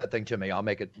on, get that thing to me. I'll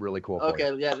make it really cool for you.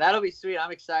 Okay, yeah, that'll be sweet. I'm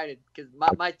excited because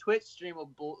my Twitch stream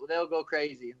they'll go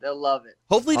crazy. They'll love it.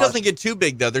 Hopefully it doesn't get too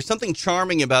big, though. There's something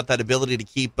charming about that ability to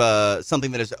keep something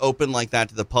that is open like that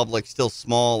to the public still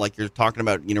small, like you're talking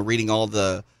about, reading all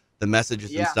the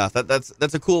messages and stuff.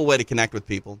 That's a cool way to connect with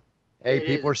people. Hey,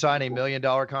 people are signing $1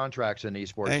 million contracts in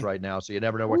esports right now, so you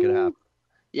never know what could happen.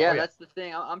 Yeah, that's the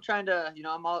thing. I'm trying to,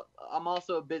 I'm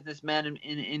also a businessman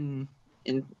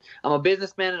I'm a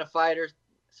businessman and a fighter,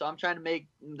 so I'm trying to make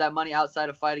that money outside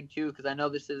of fighting too, because I know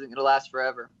this isn't going to last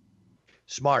forever.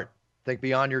 Smart. Think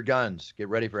beyond your guns. Get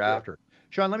ready for after.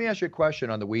 Sean, let me ask you a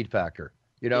question on the weed factor.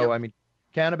 I mean,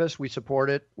 cannabis, we support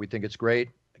it. We think it's great.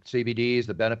 CBDs,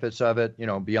 the benefits of it,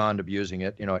 beyond abusing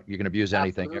it. You can abuse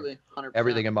anything. Absolutely, 100%.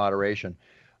 Everything in moderation.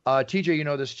 TJ, you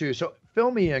know this too. So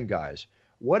fill me in, guys.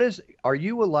 Are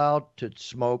you allowed to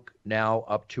smoke now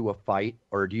up to a fight,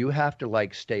 or do you have to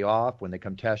like stay off when they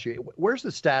come test you? Where's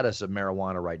the status of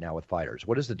marijuana right now with fighters?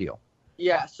 What is the deal?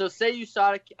 Yeah, so say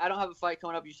USADA, I don't have a fight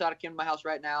coming up. USADA came to my house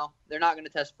right now. They're not going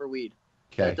to test for weed.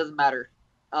 Okay. It doesn't matter.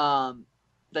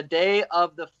 The day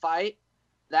of the fight,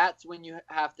 that's when you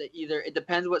have to it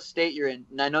depends what state you're in.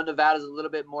 And I know Nevada's a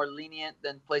little bit more lenient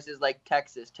than places like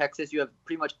Texas. Texas, you have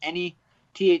pretty much any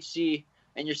THC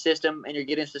in your system and you're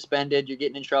getting suspended, you're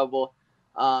getting in trouble.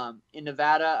 In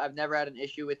Nevada, I've never had an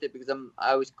issue with it because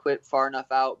I always quit far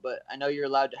enough out, but I know you're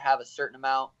allowed to have a certain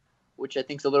amount, which I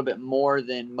think is a little bit more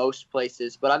than most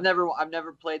places. But I've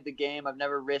never played the game. I've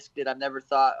never risked it. I've never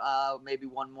thought maybe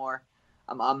one more.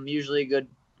 I'm usually good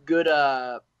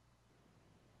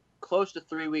close to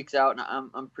 3 weeks out, and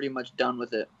I'm pretty much done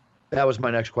with it. That was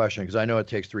my next question, because I know it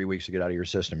takes 3 weeks to get out of your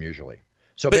system usually.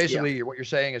 So basically, what you're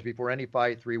saying is before any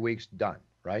fight, 3 weeks, done,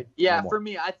 right? Yeah, for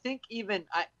me, I think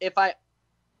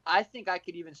I think I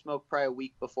could even smoke probably a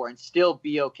week before and still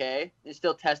be okay and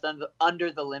still test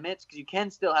under the limits, because you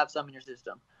can still have some in your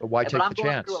system. But why take the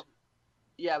chance?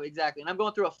 Yeah, exactly. And I'm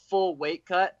going through a full weight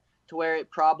cut to where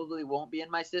it probably won't be in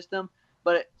my system.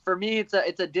 But for me, it's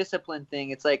a discipline thing.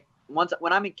 It's like when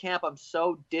I'm in camp, I'm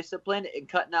so disciplined, and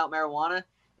cutting out marijuana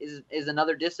is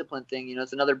another discipline thing. You know,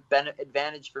 it's another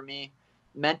advantage for me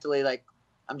mentally. Like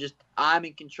I'm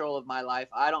in control of my life.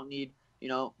 I don't need,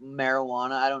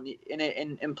 marijuana. I don't need,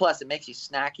 and plus it makes you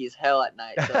snacky as hell at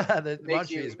night. So the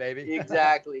munchies, baby.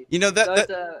 Exactly.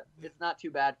 It's not too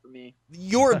bad for me.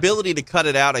 Your ability to cut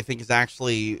it out, I think, is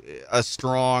actually a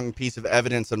strong piece of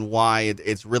evidence on why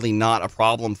it's really not a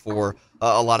problem for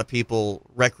a lot of people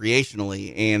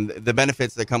recreationally, and the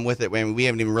benefits that come with it. I mean, we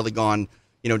haven't even really gone,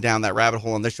 down that rabbit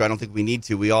hole on this show. I don't think we need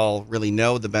to. We all really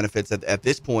know the benefits at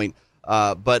this point.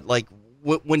 But like,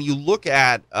 when you look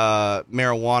at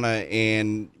marijuana,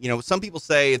 and some people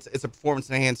say it's a performance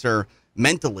enhancer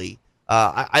mentally.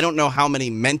 I don't know how many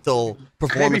mental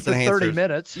performance Maybe for enhancers. 30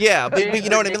 minutes. Yeah, but you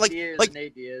know what I mean. Like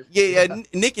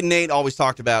Nick and Nate always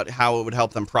talked about how it would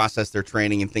help them process their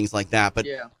training and things like that.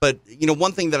 But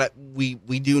one thing that we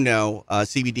do know,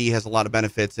 CBD has a lot of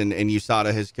benefits, and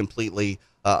USADA has completely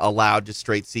allowed just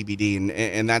straight CBD,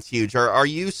 and that's huge. Are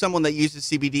you someone that uses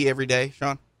CBD every day,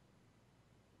 Sean?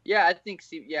 Yeah, I think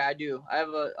I do. I have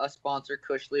a sponsor,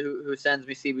 Cushley, who sends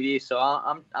me CBD, so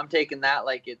I'm taking that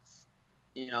like it's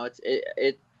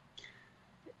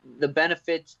the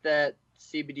benefits that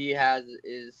CBD has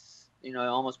is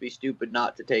almost be stupid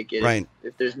not to take it, right,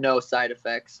 if there's no side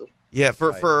effects. Yeah,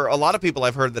 for a lot of people,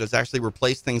 I've heard that it's actually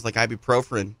replaced things like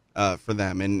ibuprofen for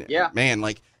them, and man,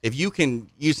 like if you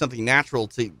can use something natural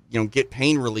to get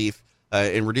pain relief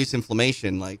and reduce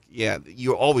inflammation, like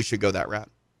you always should go that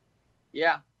route.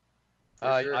 Yeah.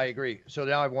 Sure. I agree. So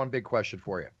now I have one big question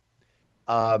for you.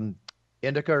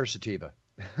 Indica or sativa?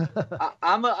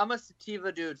 I'm a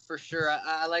sativa dude for sure.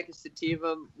 I like a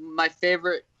sativa. My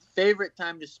favorite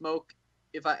time to smoke,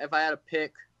 if I had to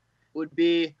pick, would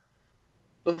be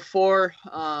before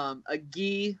a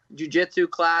gi jiu-jitsu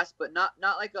class, but not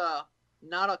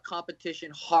a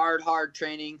competition hard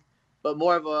training, but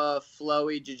more of a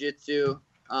flowy jiu-jitsu.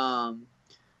 That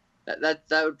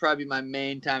would probably be my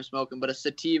main time smoking. But a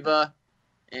sativa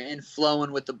and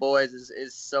flowing with the boys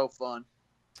is so fun.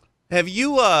 Have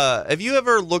you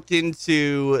ever looked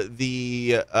into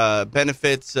the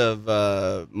benefits of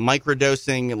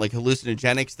microdosing, like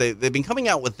hallucinogenics? They've been coming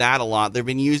out with that a lot. They've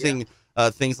been using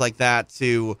things like that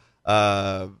to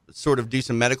sort of do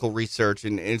some medical research,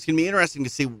 and it's going to be interesting to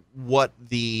see what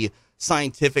the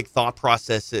scientific thought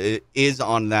process is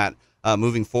on that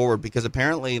moving forward, because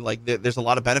apparently, like, there's a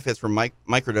lot of benefits from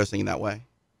microdosing in that way.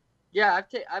 Yeah,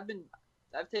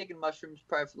 I've taken mushrooms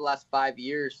probably for the last 5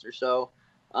 years or so.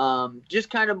 Just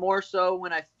kind of more so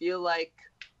when I feel like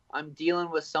I'm dealing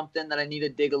with something that I need to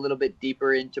dig a little bit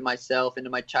deeper into myself, into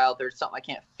my childhood, something I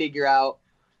can't figure out.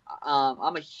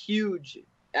 I'm a huge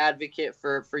advocate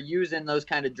for using those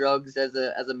kind of drugs as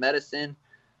a medicine.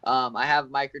 I have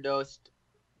microdosed,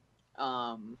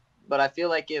 but I feel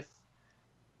like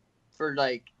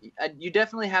you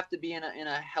definitely have to be in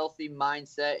a healthy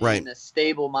mindset, right, in a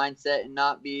stable mindset, and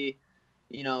not be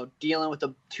dealing with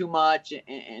them too much.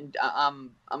 And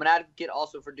I'm an advocate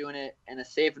also for doing it in a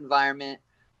safe environment.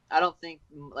 I don't think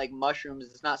like mushrooms,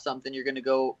 it's not something you're going to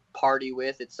go party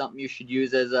with. It's something you should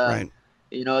use as a,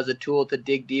 as a tool to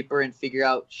dig deeper and figure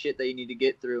out shit that you need to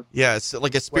get through. Yeah, it's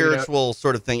like a spiritual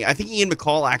sort of thing. I think Ian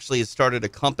McCall actually has started a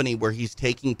company where he's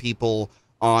taking people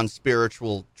on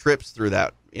spiritual trips through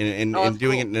that and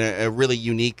doing it in a really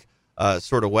unique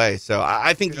sort of way. So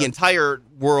I think the entire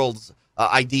world's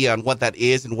idea on what that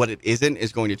is and what it isn't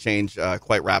is going to change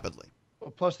quite rapidly. Well,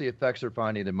 plus the effects they're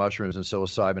finding that mushrooms and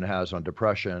psilocybin has on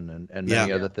depression and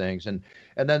many other things. And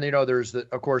then, there's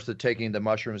of course, the taking the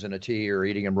mushrooms in a tea or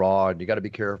eating them raw. And you got to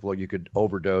be careful. You could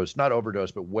not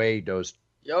overdose, but way dose.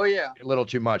 Oh, yeah. A little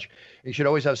too much. You should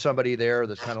always have somebody there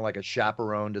that's kind of like a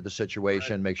chaperone to the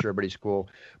situation, make sure everybody's cool.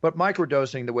 But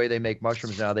microdosing, the way they make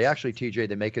mushrooms now, they actually, TJ,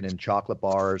 they make it in chocolate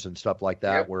bars and stuff like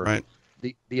that, where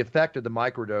the effect of the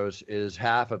microdose is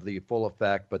half of the full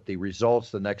effect, but the results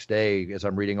the next day, as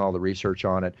I'm reading all the research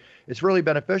on it, it's really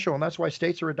beneficial, and that's why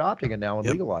states are adopting it now and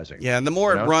legalizing. Yeah, and the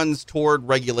more it runs toward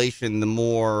regulation, the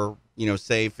more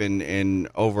safe and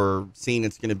overseen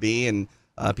it's going to be, and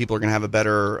people are going to have a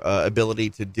better ability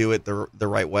to do it the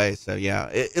right way. So yeah,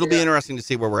 it'll be interesting to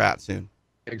see where we're at soon.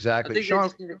 Exactly. I think Sean, they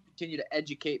just need to continue to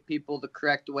educate people the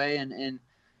correct way and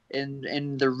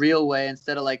the real way,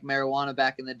 instead of like marijuana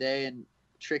back in the day and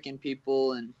tricking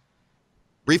people and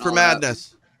reefer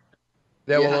madness.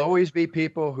 There will always be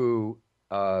people who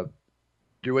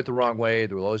do it the wrong way.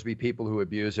 There will always be people who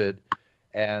abuse it,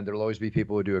 and there will always be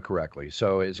people who do it correctly.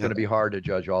 So it's going to be hard to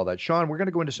judge all that. Sean, we're going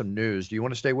to go into some news. Do you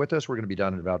want to stay with us? We're going to be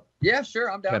done in about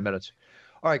I'm down. 10 minutes.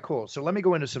 All right, cool. So let me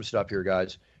go into some stuff here,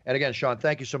 guys. And again, Sean,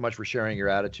 thank you so much for sharing your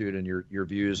attitude and your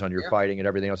views on your fighting and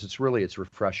everything else. It's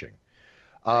refreshing.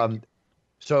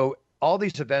 So all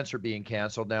these events are being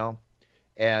canceled now.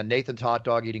 And Nathan's hot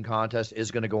dog eating contest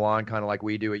is going to go on kind of like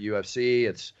we do at UFC.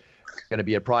 It's going to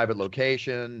be a private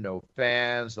location, no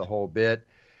fans, the whole bit.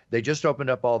 They just opened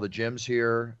up all the gyms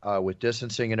here with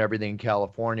distancing and everything in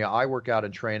California. I work out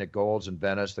and train at Gold's in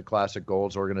Venice, the classic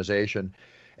Gold's organization.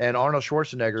 And Arnold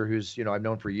Schwarzenegger, who's, I've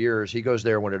known for years, he goes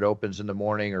there when it opens in the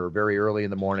morning or very early in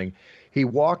the morning. He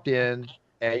walked in,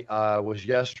 was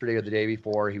yesterday or the day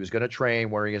before. He was going to train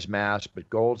wearing his mask, but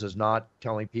Gold's is not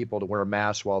telling people to wear a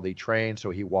mask while they train, so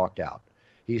he walked out.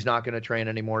 He's not going to train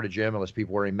anymore at a gym unless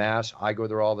people wearing masks. I go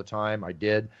there all the time. I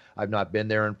did. I've not been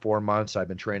there in 4 months. I've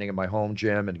been training in my home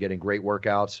gym and getting great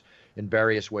workouts in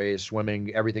various ways,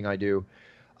 swimming, everything I do.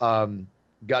 Gotten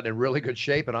in really good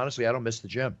shape, and honestly, I don't miss the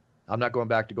gym. I'm not going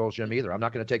back to Gold's Gym either. I'm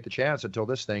not going to take the chance until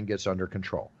this thing gets under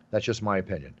control. That's just my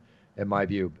opinion and my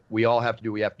view. We have to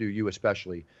do, you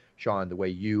especially, Sean, the way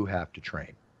you have to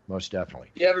train, most definitely.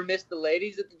 You ever miss the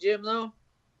ladies at the gym, though?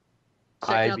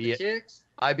 Checking out the chicks?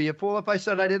 I'd be a fool if I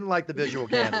said I didn't like the visual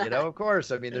candy, of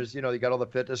course. I mean, there's, you got all the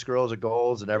fitness girls at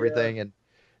Gold's and everything. And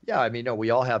we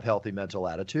all have healthy mental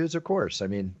attitudes, of course. I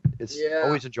mean, it's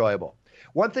always enjoyable.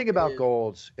 One thing about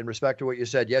Gold's, in respect to what you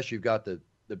said, yes, you've got the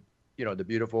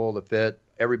beautiful, the fit,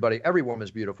 every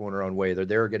woman's beautiful in her own way. They're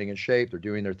there getting in shape. They're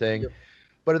doing their thing. Yep.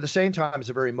 But at the same time, it's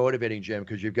a very motivating gym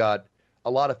because you've got a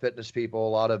lot of fitness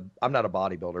people, I'm not a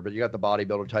bodybuilder, but you got the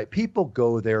bodybuilder type. People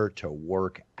go there to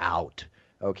work out.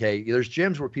 Okay. There's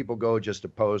gyms where people go just to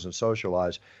pose and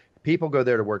socialize. People go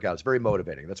there to work out. It's very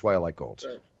motivating. That's why I like Gold's.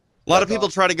 Right. A lot of people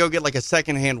try to go get like a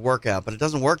secondhand workout, but it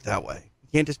doesn't work that way. You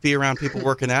can't just be around people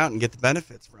working out and get the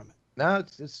benefits from it. No,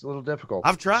 it's a little difficult.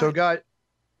 I've tried. So, guys,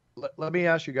 let me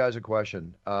ask you guys a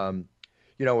question.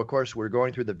 Of course, we're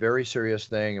going through the very serious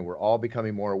thing, and we're all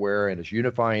becoming more aware, and it's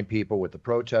unifying people with the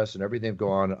protests and everything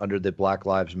going on under the Black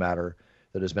Lives Matter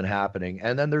that has been happening.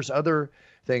 And then there's other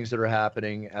things that are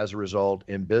happening as a result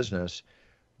in business.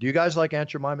 Do you guys like Aunt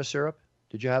Jemima syrup?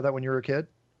 Did you have that when you were a kid?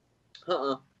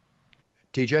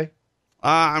 TJ?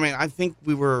 I think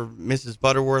we were Mrs.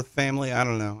 Butterworth family. I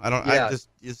don't know.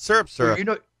 It's syrup.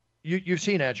 Well, you've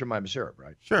seen Aunt Jemima syrup,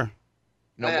 right? Sure.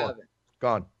 No more. haven't. It's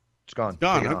gone. It's gone.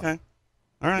 Okay.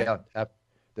 All right. Yeah.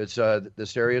 That's the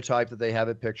stereotype that they have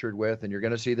it pictured with, and you're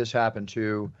going to see this happen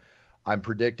too. I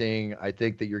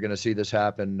think that you're going to see this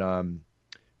happen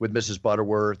with Mrs.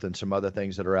 Butterworth and some other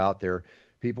things that are out there.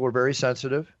 People are very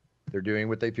sensitive. They're doing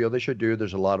what they feel they should do.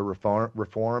 There's a lot of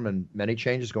reform and many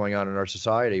changes going on in our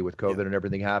society with COVID and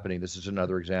everything happening. This is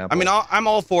another example. I mean, I'm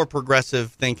all for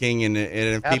progressive thinking, and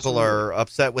if people are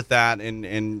upset with that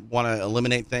and want to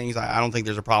eliminate things, I don't think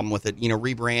there's a problem with it.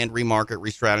 Rebrand, remarket,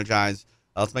 re-strategize.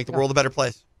 Let's make the world a better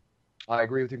place. I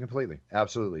agree with you completely.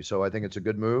 Absolutely. So I think it's a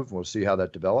good move. We'll see how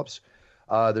that develops.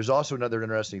 There's also another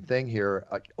interesting thing here.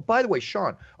 By the way,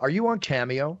 Sean, are you on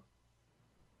Cameo?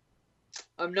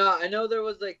 I'm not. I know there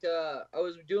was I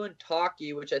was doing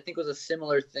Talkie, which I think was a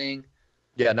similar thing.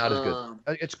 Yeah, not as good.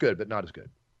 It's good, but not as good.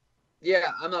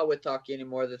 Yeah, I'm not with Talkie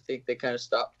anymore. I think they kind of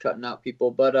stopped cutting out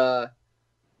people, but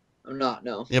I'm not,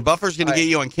 no. Yeah, Buffer's going to get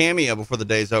you on Cameo before the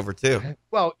day's over, too.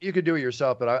 Well, you could do it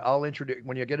yourself, but I'll introduce,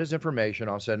 when you get his information,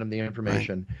 I'll send him the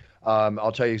information. Right.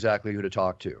 I'll tell you exactly who to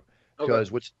talk to.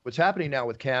 Because what's happening now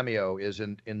with Cameo is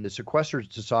in the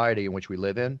sequestered society in which we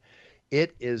live in,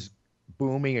 it is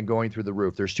booming and going through the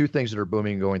roof. There's two things that are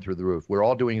booming and going through the roof. We're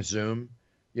all doing Zoom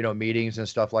meetings and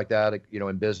stuff like that,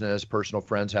 in business, personal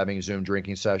friends having Zoom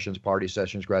drinking sessions, party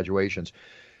sessions, graduations.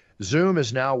 Zoom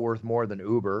is now worth more than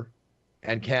Uber,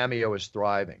 and Cameo is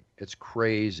thriving. It's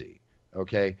crazy.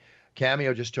 Okay.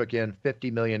 Cameo just took in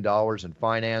 $50 million in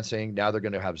financing. Now they're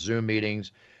going to have Zoom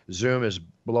meetings. Zoom is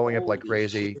blowing up like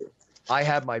crazy. I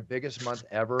had my biggest month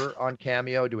ever on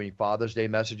Cameo doing Father's Day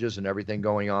messages and everything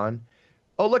going on.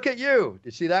 Oh, look at you. Did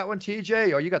you see that one,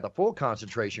 TJ? Oh, you got the full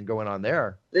concentration going on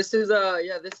there. This is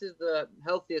the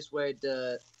healthiest way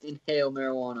to inhale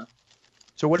marijuana.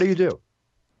 So what do you do?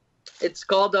 It's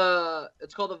called a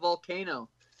Volcano.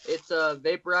 It's a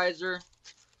vaporizer.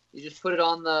 You just put it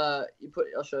on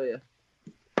I'll show you.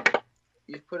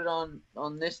 You put it on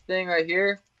this thing right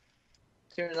here.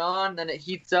 Turn it on, then it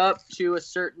heats up to a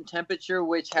certain temperature,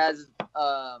 which has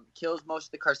kills most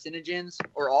of the carcinogens,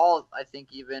 or all, I think,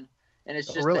 even. And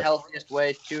it's just the healthiest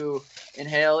way to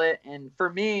inhale it. And for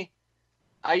me,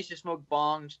 I used to smoke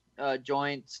bongs,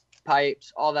 joints,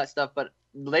 pipes, all that stuff. But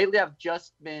lately, I've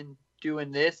just been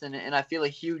doing this, and I feel a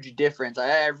huge difference.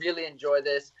 I really enjoy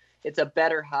this. It's a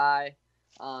better high,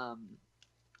 and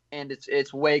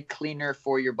it's way cleaner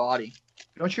for your body.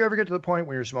 Don't you ever get to the point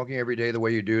when you're smoking every day the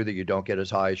way you do that you don't get as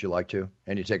high as you like to,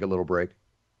 and you take a little break?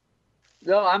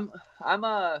 No, I'm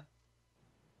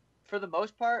for the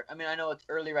most part. I mean, I know it's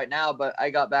early right now, but I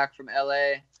got back from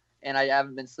LA and I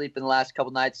haven't been sleeping the last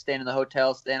couple nights, staying in the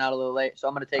hotel, staying out a little late. So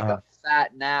I'm going to take a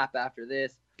fat nap after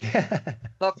this.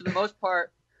 But for the most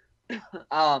part,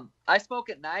 I smoke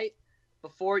at night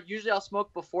usually I'll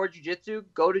smoke before jiu-jitsu,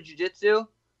 go to jiu-jitsu,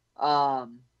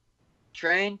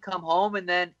 train, come home. And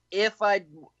then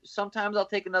sometimes I'll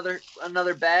take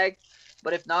another bag,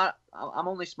 but if not, I'm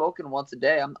only smoking once a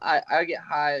day. I get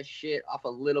high as shit off a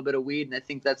little bit of weed, and I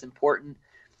think that's important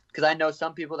because I know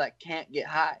some people that can't get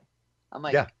high. I'm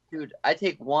like, dude, I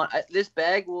take one. This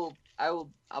bag I'll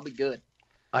be good.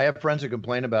 I have friends who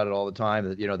complain about it all the time.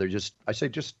 That I say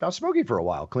just stop smoking for a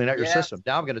while, clean out your system.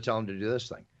 Now I'm going to tell them to do this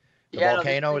thing. The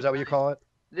Volcano, is that what you call it?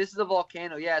 This is a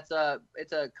Volcano. Yeah,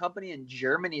 it's a company in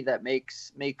Germany that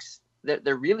makes.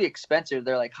 They're really expensive.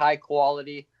 They're like high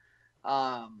quality.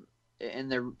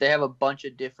 And they have a bunch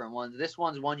of different ones. This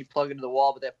one's one you plug into the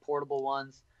wall, but they have portable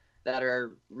ones that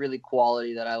are really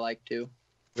quality that I like too.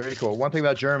 Very cool. One thing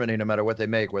about Germany, no matter what they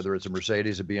make, whether it's a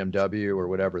Mercedes, a BMW, or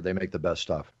whatever, they make the best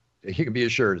stuff. You can be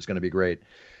assured it's going to be great.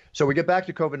 So we get back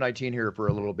to COVID-19 here for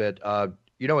a little bit.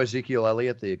 Ezekiel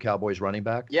Elliott, the Cowboys running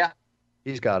back? Yeah.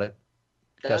 He's got it.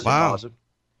 Tested positive.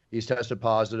 He's tested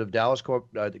positive.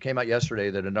 It came out yesterday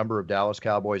that a number of Dallas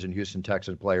Cowboys and Houston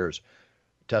Texans players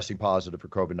testing positive for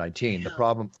COVID-19. The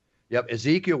problem,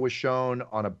 Ezekiel was shown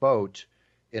on a boat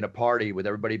in a party with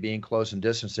everybody being close and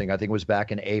distancing. I think it was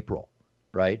back in April,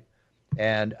 right?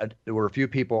 And there were a few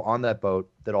people on that boat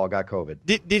that all got COVID.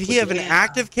 Did he have an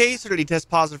active case, or did he test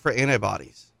positive for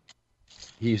antibodies?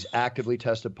 He's actively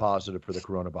tested positive for the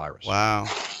coronavirus. Wow.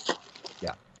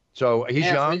 Yeah. So he's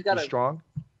young, he's strong.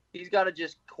 He's got to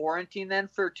just quarantine then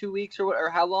for 2 weeks or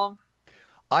how long?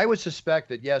 I would suspect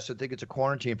that, yes, I think it's a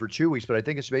quarantine for 2 weeks, but I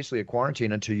think it's basically a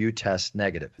quarantine until you test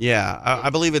negative. Yeah, I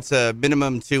believe it's a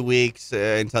minimum 2 weeks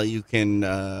until you can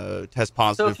test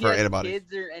positive for antibodies. So if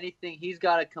he has kids or anything, he's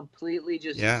got to completely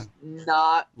just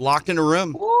not... Locked in a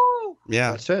room. Woo!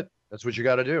 Yeah. That's it. That's what you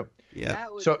got to do. Yeah.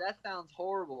 That sounds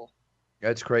horrible.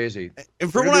 That's crazy.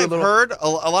 And from what I've heard, a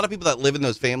lot of people that live in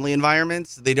those family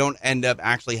environments, they don't end up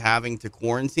actually having to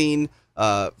quarantine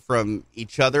from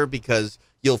each other because...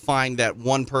 You'll find that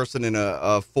one person in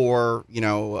a four,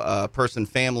 person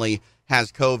family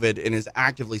has COVID and is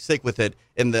actively sick with it,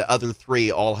 and the other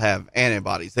three all have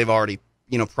antibodies. They've already,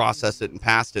 processed it and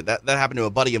passed it. That happened to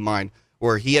a buddy of mine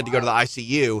where he had to go to the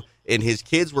ICU, and his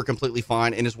kids were completely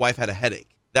fine, and his wife had a headache.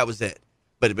 That was it.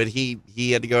 But he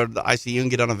had to go to the ICU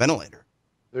and get on a ventilator.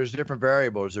 There's different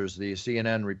variables. There's the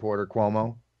CNN reporter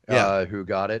Cuomo, who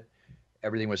got it.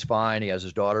 Everything was fine. He has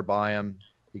his daughter by him.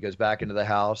 He goes back into the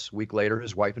house. A week later,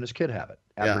 his wife and his kid have it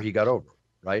after he got over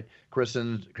it, right?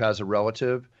 Kristen has a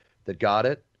relative that got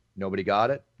it. Nobody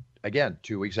got it. Again,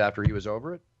 2 weeks after he was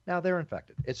over it, now they're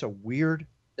infected. It's a weird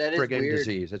friggin'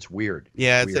 disease. It's weird.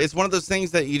 Yeah, it's one of those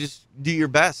things that you just do your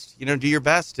best. Do your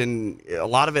best. And a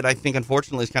lot of it, I think,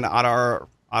 unfortunately, is kind of out of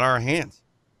our hands.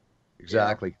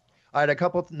 Exactly. Yeah. I had a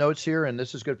couple of notes here, and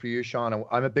this is good for you, Sean.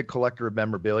 I'm a big collector of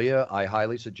memorabilia. I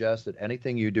highly suggest that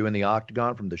anything you do in the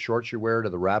octagon, from the shorts you wear to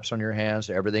the wraps on your hands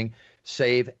to everything,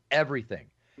 save everything.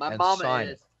 My mama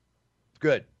is.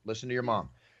 Good. Listen to your mom.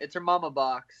 It's her mama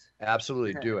box.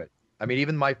 Absolutely. Do it. I mean,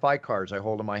 even my fight cards I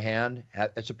hold in my hand,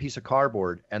 it's a piece of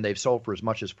cardboard, and they've sold for as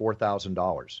much as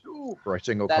 $4,000 for a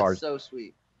single card. That's so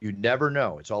sweet. You never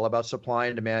know. It's all about supply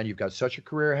and demand. You've got such a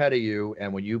career ahead of you,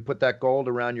 and when you put that gold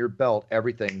around your belt,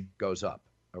 everything goes up.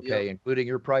 Okay, including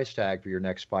your price tag for your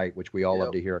next fight, which we all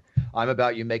love to hear. I'm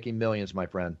about you making millions, my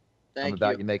friend. I'm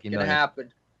about you making millions. It's gonna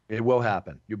happen. It will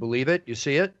happen. You believe it? You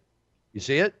see it? You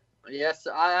see it? Yes,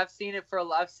 I've seen it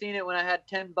I've seen it when I had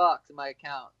 $10 in my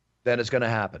account. Then it's gonna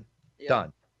happen.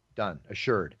 Yep. Done.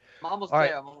 Assured. I'm almost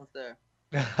there. I'm almost there.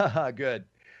 Good.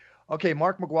 Okay,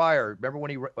 Mark McGwire. Remember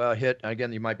when he hit?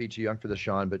 Again, you might be too young for this,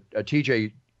 Sean, but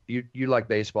TJ, you like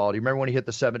baseball. Do you remember when he hit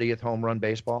the 70th home run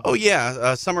baseball? Oh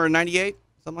yeah, summer of '98,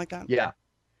 something like that. Yeah.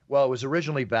 Well, it was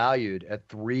originally valued at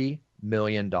 $3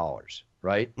 million,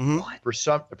 right?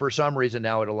 Mm-hmm. For some reason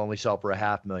now it'll only sell for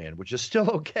 $500,000, which is still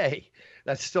okay.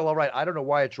 That's still all right. I don't know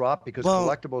why it dropped because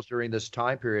collectibles during this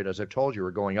time period, as I've told you,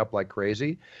 are going up like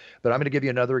crazy. But I'm going to give you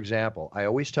another example. I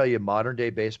always tell you modern day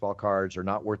baseball cards are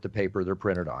not worth the paper they're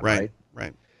printed on, right?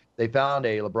 Right. They found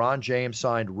a LeBron James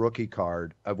signed rookie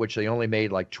card, of which they only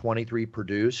made like 23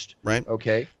 produced. Right.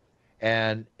 Okay.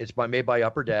 And it's made by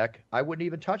Upper Deck. I wouldn't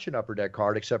even touch an Upper Deck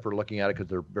card except for looking at it because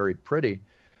they're very pretty.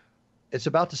 It's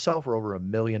about to sell for over $1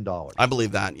 million. I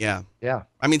believe that, yeah. Yeah.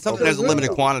 I mean, something has a limited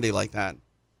quantity like that.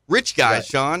 Rich guys,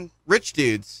 Sean. Rich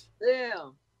dudes.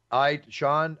 Damn.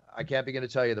 Sean, I can't begin to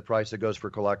tell you the price that goes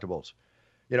for collectibles.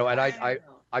 You know, and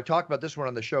I've talked about this one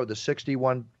on the show, the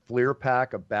 61 Fleer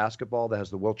pack of basketball that has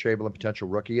the Wilt Chamberlain potential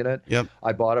rookie in it. Yep.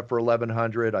 I bought it for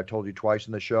 $1,100. I told you twice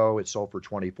in the show it sold for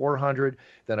 $2,400.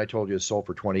 Then I told you it sold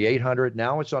for $2,800.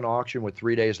 Now it's on auction with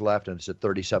 3 days left, and it's at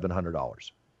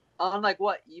 $3,700. On like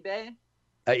what, eBay?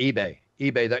 eBay.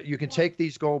 That you can take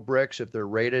these gold bricks if they're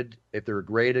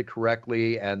graded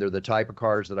correctly, and they're the type of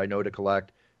cards that I know to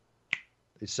collect.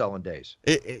 They sell in days.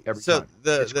 Every time.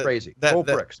 It's crazy. Gold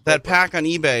bricks. That pack on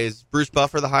eBay, is Bruce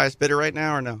Buffer the highest bidder right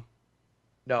now, or no?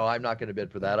 No, I'm not going to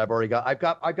bid for that. I've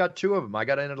got two of them. I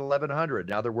got in at $1,100.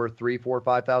 Now they're worth $3,000,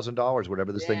 $4,000, $5,000,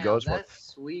 whatever this thing goes for.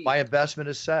 That's sweet. My investment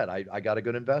is set. I got a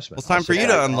good investment. Well, it's time for you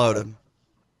to unload them.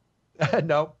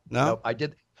 No.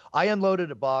 I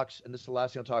unloaded a box, and this is the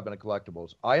last thing I'll talk about in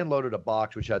collectibles. I unloaded a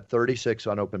box which had 36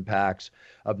 unopened packs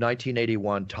of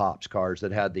 1981 Topps cards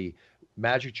that had the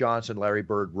Magic Johnson, Larry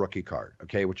Bird rookie card,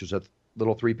 okay, which was a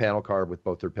little 3-panel card with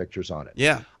both their pictures on it.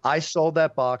 Yeah. I sold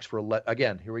that box for,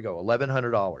 again, here we go,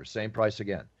 $1,100, same price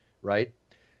again, right?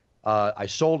 I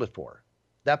sold it for.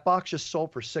 That box just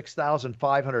sold for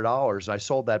 $6,500, and I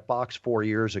sold that box 4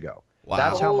 years ago. Wow.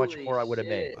 That's how much more I would have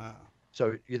made. Wow.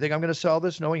 So you think I'm going to sell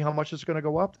this knowing how much it's going to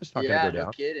go up? It's not going to go down.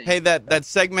 No kidding. Hey, that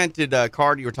segmented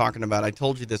card you were talking about, I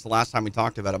told you this the last time we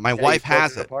talked about it. My wife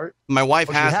has it. My wife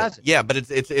has it. Yeah, but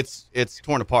it's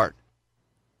torn apart.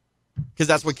 Because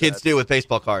that's what kids do with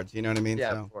baseball cards. You know what I mean?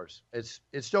 Yeah, of course. It's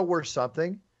still worth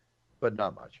something, but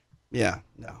not much. Yeah,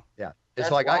 no. Yeah. It's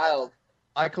like wild.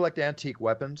 I collect antique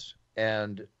weapons,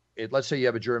 and let's say you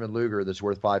have a German Luger that's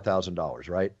worth $5,000,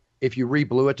 right? If you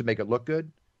re-blew it to make it look good,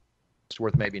 it's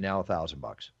worth maybe now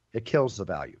 $1,000. It kills the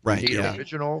value. Right. You need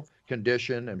original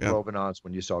condition and provenance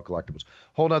when you sell collectibles.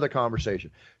 Whole nother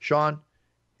conversation. Sean,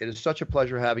 it is such a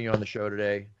pleasure having you on the show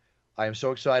today. I am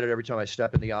so excited every time I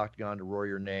step in the octagon to roar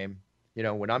your name. You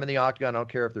know, when I'm in the octagon, I don't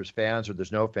care if there's fans or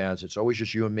there's no fans. It's always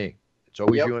just you and me. It's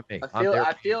always you and me. I feel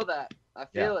that. I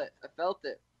feel it. I felt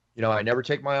it. You know, I never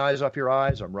take my eyes off your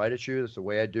eyes. I'm right at you. That's the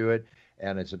way I do it.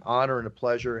 And it's an honor and a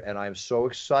pleasure. And I'm so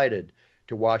excited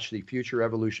to watch the future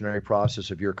evolutionary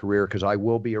process of your career, because I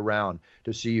will be around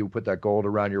to see you put that gold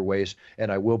around your waist,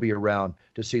 and I will be around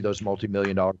to see those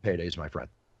multi-million-dollar paydays, my friend.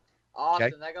 Awesome.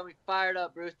 Okay? That got me fired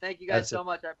up, Bruce. Thank you guys so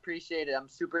much. I appreciate it. I'm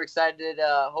super excited.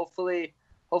 Hopefully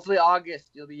August,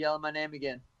 you'll be yelling my name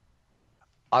again.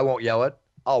 I won't yell it.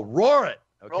 I'll roar it.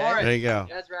 Okay. Roar it. There you go.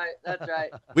 That's right.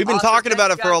 We've been talking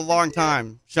about it for a long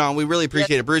time, Sean. We really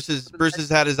appreciate it. Bruce has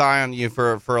had his eye on you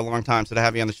for a long time, so to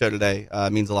have you on the show today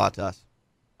means a lot to us.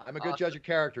 I'm a good judge of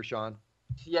character, Sean.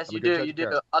 Yes, you do. You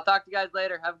do. I'll talk to you guys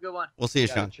later. Have a good one. We'll see you,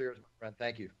 Sean. Cheers, my friend.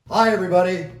 Thank you. Hi,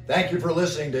 everybody. Thank you for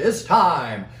listening to It's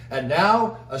Time. And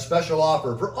now, a special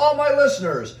offer for all my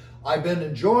listeners. I've been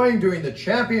enjoying doing the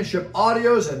championship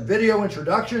audios and video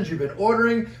introductions you've been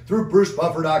ordering through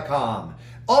BruceBuffer.com.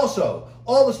 Also,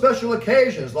 all the special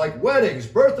occasions like weddings,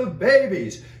 birth of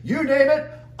babies, you name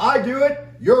it, I do it.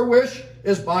 Your wish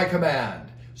is my command.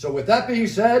 So with that being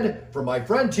said, for my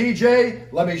friend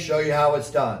TJ, let me show you how it's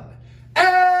done.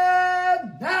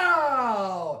 And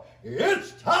now,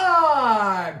 it's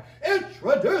time!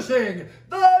 Introducing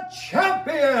the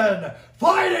champion,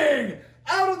 fighting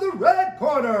out of the red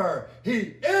corner.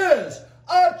 He is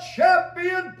a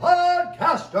champion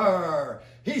podcaster.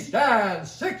 He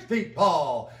stands 6 feet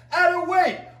tall at a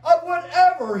weight of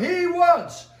whatever he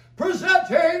wants.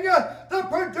 presenting the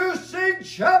producing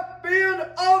champion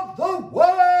of the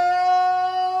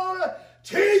world,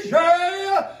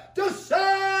 TJ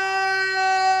DeSantis.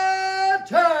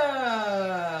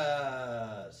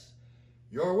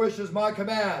 Your wish is my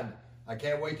command. I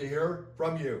can't wait to hear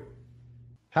from you.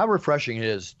 How refreshing it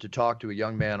is to talk to a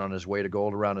young man on his way to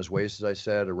gold around his waist, as I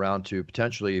said, around to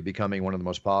potentially becoming one of the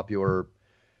most popular,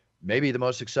 maybe the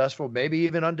most successful, maybe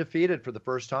even undefeated for the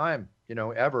first time,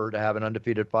 ever to have an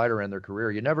undefeated fighter in their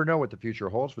career. You never know what the future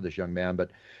holds for this young man,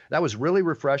 but that was really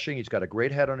refreshing. He's got a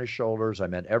great head on his shoulders. I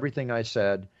meant everything I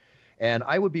said. And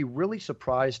I would be really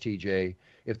surprised, TJ,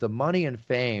 if the money and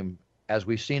fame, as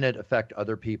we've seen it affect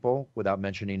other people without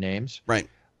mentioning names. Right.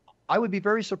 I would be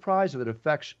very surprised if it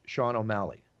affects Sean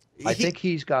O'Malley. I think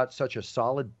he's got such a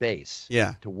solid base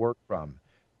to work from.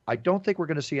 I don't think we're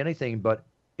going to see anything but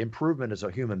improvement as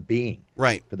a human being,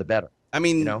 right, for the better. I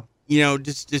mean,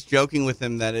 just joking with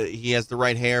him that he has the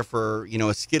right hair for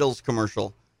a Skittles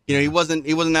commercial. He wasn't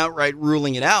outright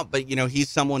ruling it out, but he's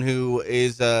someone who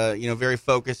is very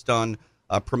focused on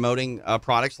promoting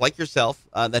products like yourself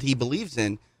that he believes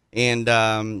in. And,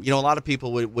 a lot of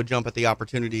people would jump at the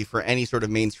opportunity for any sort of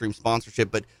mainstream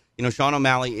sponsorship. But, Sean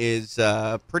O'Malley is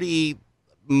pretty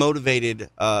motivated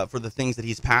for the things that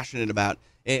he's passionate about.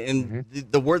 And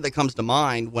the word that comes to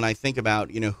mind when I think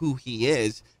about, who he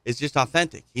is just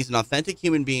authentic. He's an authentic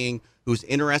human being who's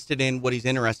interested in what he's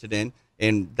interested in.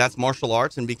 And that's martial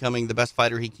arts and becoming the best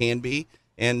fighter he can be.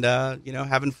 And,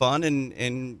 having fun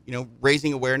and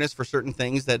raising awareness for certain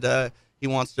things that he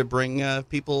wants to bring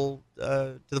people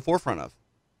to the forefront of.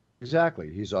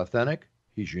 Exactly. He's authentic,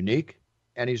 he's unique,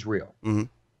 and he's real. Mm-hmm.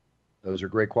 Those are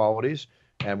great qualities,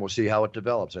 and we'll see how it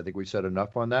develops. I think we said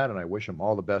enough on that, and I wish him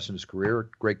all the best in his career.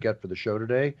 Great get for the show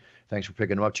today. Thanks for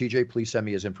picking him up. TJ, please send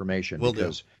me his information. Will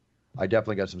because do. I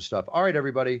definitely got some stuff. All right,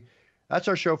 everybody. That's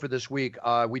our show for this week.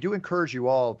 We do encourage you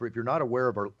all, if you're not aware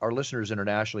of our listeners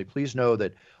internationally, please know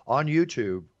that on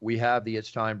YouTube, we have the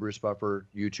It's Time Bruce Buffer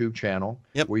YouTube channel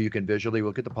where you can visually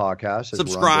look at the podcast.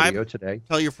 Subscribe. We're on video today.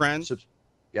 Tell your friends.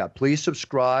 Please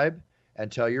subscribe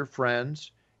and tell your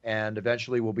friends. And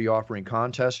eventually we'll be offering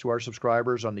contests to our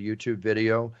subscribers on the YouTube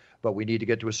video. But we need to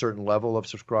get to a certain level of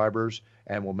subscribers,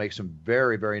 and we'll make some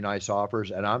very, very nice offers.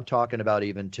 And I'm talking about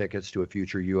even tickets to a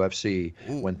future UFC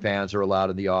when fans are allowed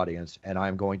in the audience, and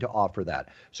I'm going to offer that.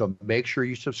 So make sure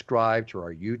you subscribe to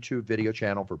our YouTube video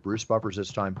channel for Bruce Buffer's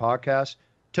It's Time podcast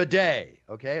today.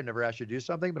 Okay? I never asked you to do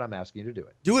something, but I'm asking you to do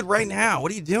it. Do it right now.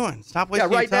 What are you doing? Stop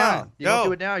wasting your time. Yeah, right now. You don't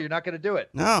do it now, you're not going to do it.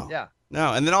 No. Yeah.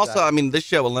 No. And then also, I mean, this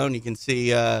show alone, you can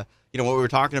see, what we were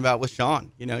talking about with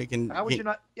Sean. You can. How would you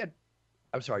not? Yeah.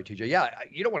 I'm sorry, TJ. Yeah,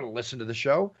 you don't want to listen to the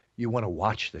show. You want to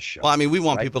watch the show. Well, I mean, we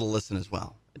want people to listen as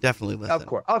well. Definitely listen. Of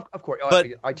course. Of course. But,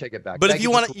 I take it back. But if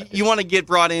you want to get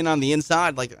brought in on the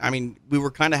inside, we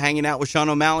were kind of hanging out with Sean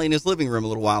O'Malley in his living room a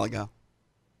little while ago.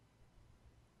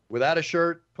 Without a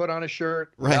shirt, put on a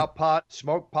shirt, right. Without pot,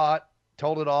 smoke pot,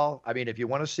 told it all. I mean, if you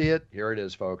want to see it, here it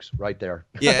is, folks, right there.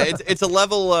 Yeah, it's a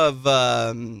level of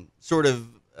sort of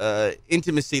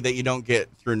intimacy that you don't get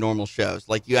through normal shows.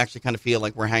 Like, you actually kind of feel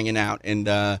like we're hanging out. And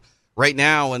right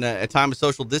now, in a time of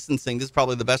social distancing, this is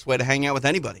probably the best way to hang out with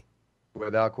anybody.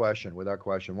 Without question.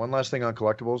 One last thing on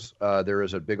collectibles. There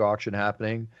is a big auction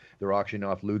happening. They're auctioning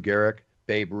off Lou Gehrig,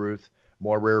 Babe Ruth,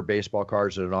 more rare baseball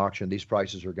cards at an auction. These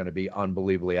prices are going to be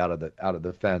unbelievably out of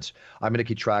the fence. I'm going to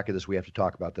keep track of this. We have to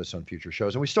talk about this on future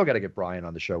shows, and we still got to get Brian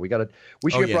on the show. We should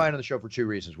get Brian on the show for two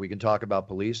reasons. We can talk about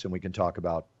police, and we can talk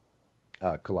about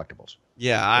collectibles.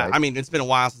 Yeah, right? I mean, it's been a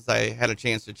while since I had a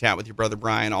chance to chat with your brother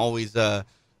Brian. Always a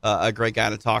great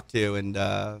guy to talk to, and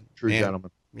true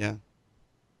gentleman. Yeah,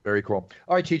 very cool.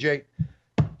 All right, TJ.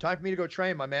 Time for me to go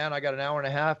train, my man. I got an hour and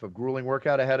a half of grueling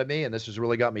workout ahead of me, and this has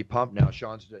really got me pumped now.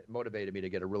 Sean's motivated me to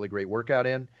get a really great workout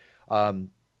in.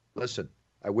 Listen,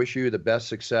 I wish you the best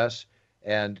success,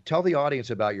 and tell the audience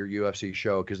about your UFC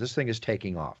show, because this thing is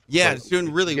taking off. Yeah, it's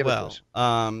doing really well.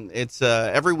 It's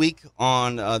every week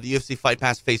on the UFC Fight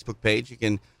Pass Facebook page. You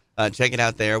can check it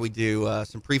out there. We do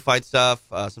some pre-fight stuff.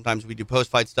 Sometimes we do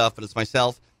post-fight stuff, but it's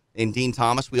myself and Dean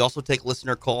Thomas. We also take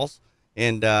listener calls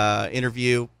and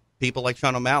interview people like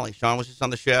Sean O'Malley. Sean was just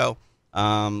on the show.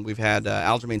 We've had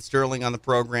Aljamain Sterling on the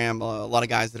program. A lot of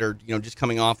guys that are just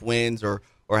coming off wins or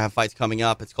have fights coming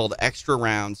up. It's called Extra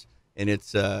Rounds, and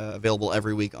it's available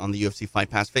every week on the UFC Fight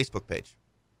Pass Facebook page.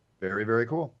 Very, very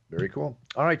cool. Very cool.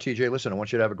 All right, TJ, listen, I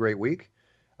want you to have a great week.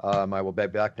 I will be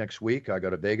back next week. I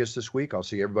go to Vegas this week. I'll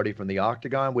see everybody from the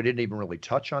Octagon. We didn't even really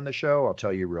touch on the show. I'll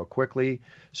tell you real quickly.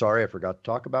 Sorry, I forgot to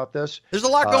talk about this. There's a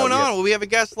lot going on. Well, we have a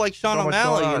guest like Sean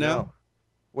O'Malley,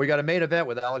 We got a main event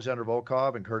with Alexander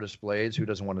Volkov and Curtis Blades. Who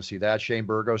doesn't want to see that? Shane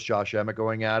Burgos, Josh Emmett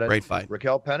going at it. Great fight.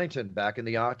 Raquel Pennington back in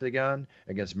the octagon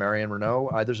against Marion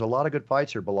Renault. There's a lot of good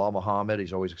fights here. Bilal Muhammad,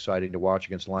 he's always exciting to watch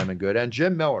against Lyman Good. And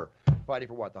Jim Miller, fighting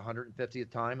for what, the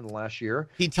 150th time in the last year?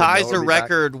 He ties a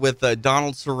record with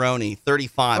Donald Cerrone,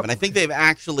 35. And I think they've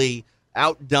actually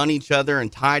outdone each other and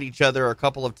tied each other a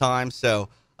couple of times. So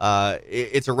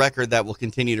it's a record that will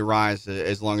continue to rise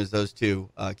as long as those two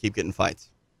keep getting fights.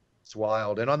 It's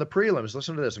wild. And on the prelims,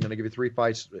 listen to this. I'm going to give you 3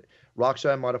 fights.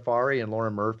 Roxanne Modaffari and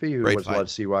Lauren Murphy, who was led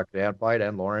C-Rock Dan fight,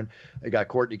 and Lauren. They got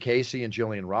Courtney Casey and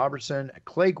Jillian Robertson,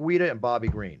 Clay Guida and Bobby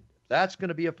Green. That's going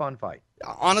to be a fun fight.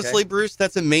 Honestly, okay? Bruce,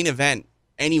 that's a main event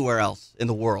anywhere else in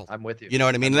the world. I'm with you. You know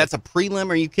what I mean? That's a prelim.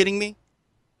 Are you kidding me?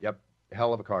 Yep.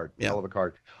 Hell of a card. Yep. Hell of a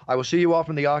card. I will see you all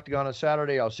from the Octagon on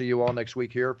Saturday. I'll see you all next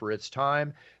week here for It's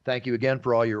Time. Thank you again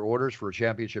for all your orders for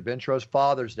championship intros.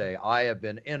 Father's Day. I have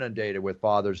been inundated with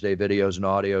Father's Day videos and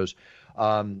audios.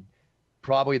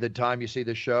 Probably the time you see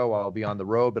the show, I'll be on the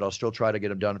road, but I'll still try to get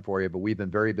them done for you. But we've been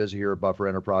very busy here at Buffer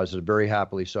Enterprises, very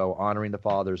happily so, honoring the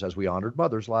fathers as we honored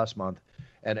mothers last month,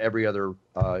 and every other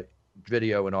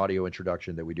video and audio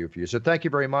introduction that we do for you. So thank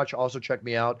you very much. Also check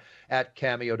me out at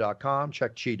cameo.com.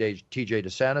 Check TJ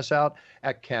DeSantis out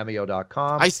at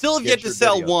cameo.com. I still have yet to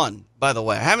sell one, by the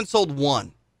way. I haven't sold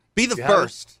one. Be the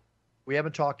first. We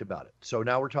haven't talked about it. So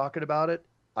now we're talking about it.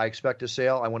 I expect a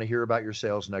sale. I want to hear about your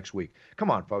sales next week.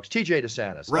 Come on, folks. TJ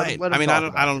DeSantis. Right.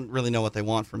 I don't really know what they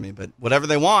want from me, but whatever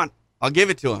they want, I'll give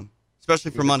it to them,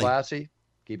 especially for money.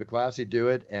 Keep it classy, do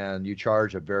it, and you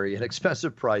charge a very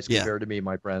inexpensive price compared to me,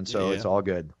 my friend, so it's all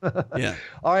good. Yeah.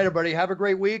 All right, everybody, have a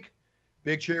great week.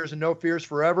 Big cheers and no fears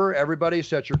forever. Everybody,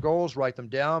 set your goals, write them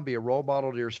down, be a role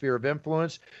model to your sphere of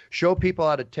influence. Show people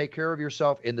how to take care of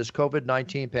yourself in this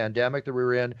COVID-19 pandemic that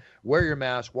we're in. Wear your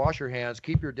mask, wash your hands,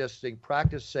 keep your distancing,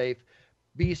 practice safe,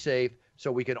 be safe,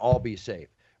 so we can all be safe.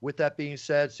 With that being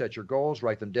said, set your goals,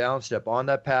 write them down, step on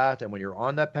that path, and when you're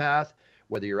on that path,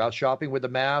 whether you're out shopping with a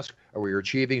mask or you're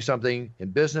achieving something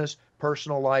in business,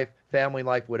 personal life, family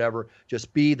life, whatever,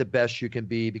 just be the best you can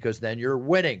be, because then you're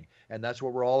winning. And that's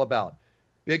what we're all about.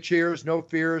 Big cheers, no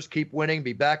fears, keep winning.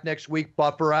 Be back next week.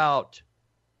 Buffer out.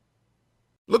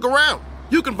 Look around.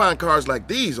 You can find cars like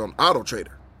these on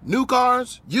AutoTrader. New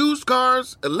cars, used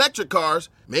cars, electric cars,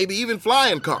 maybe even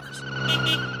flying cars.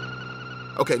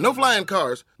 Okay, no flying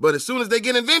cars, but as soon as they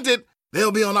get invented,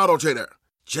 they'll be on AutoTrader.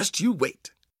 Just you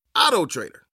wait. AutoTrader.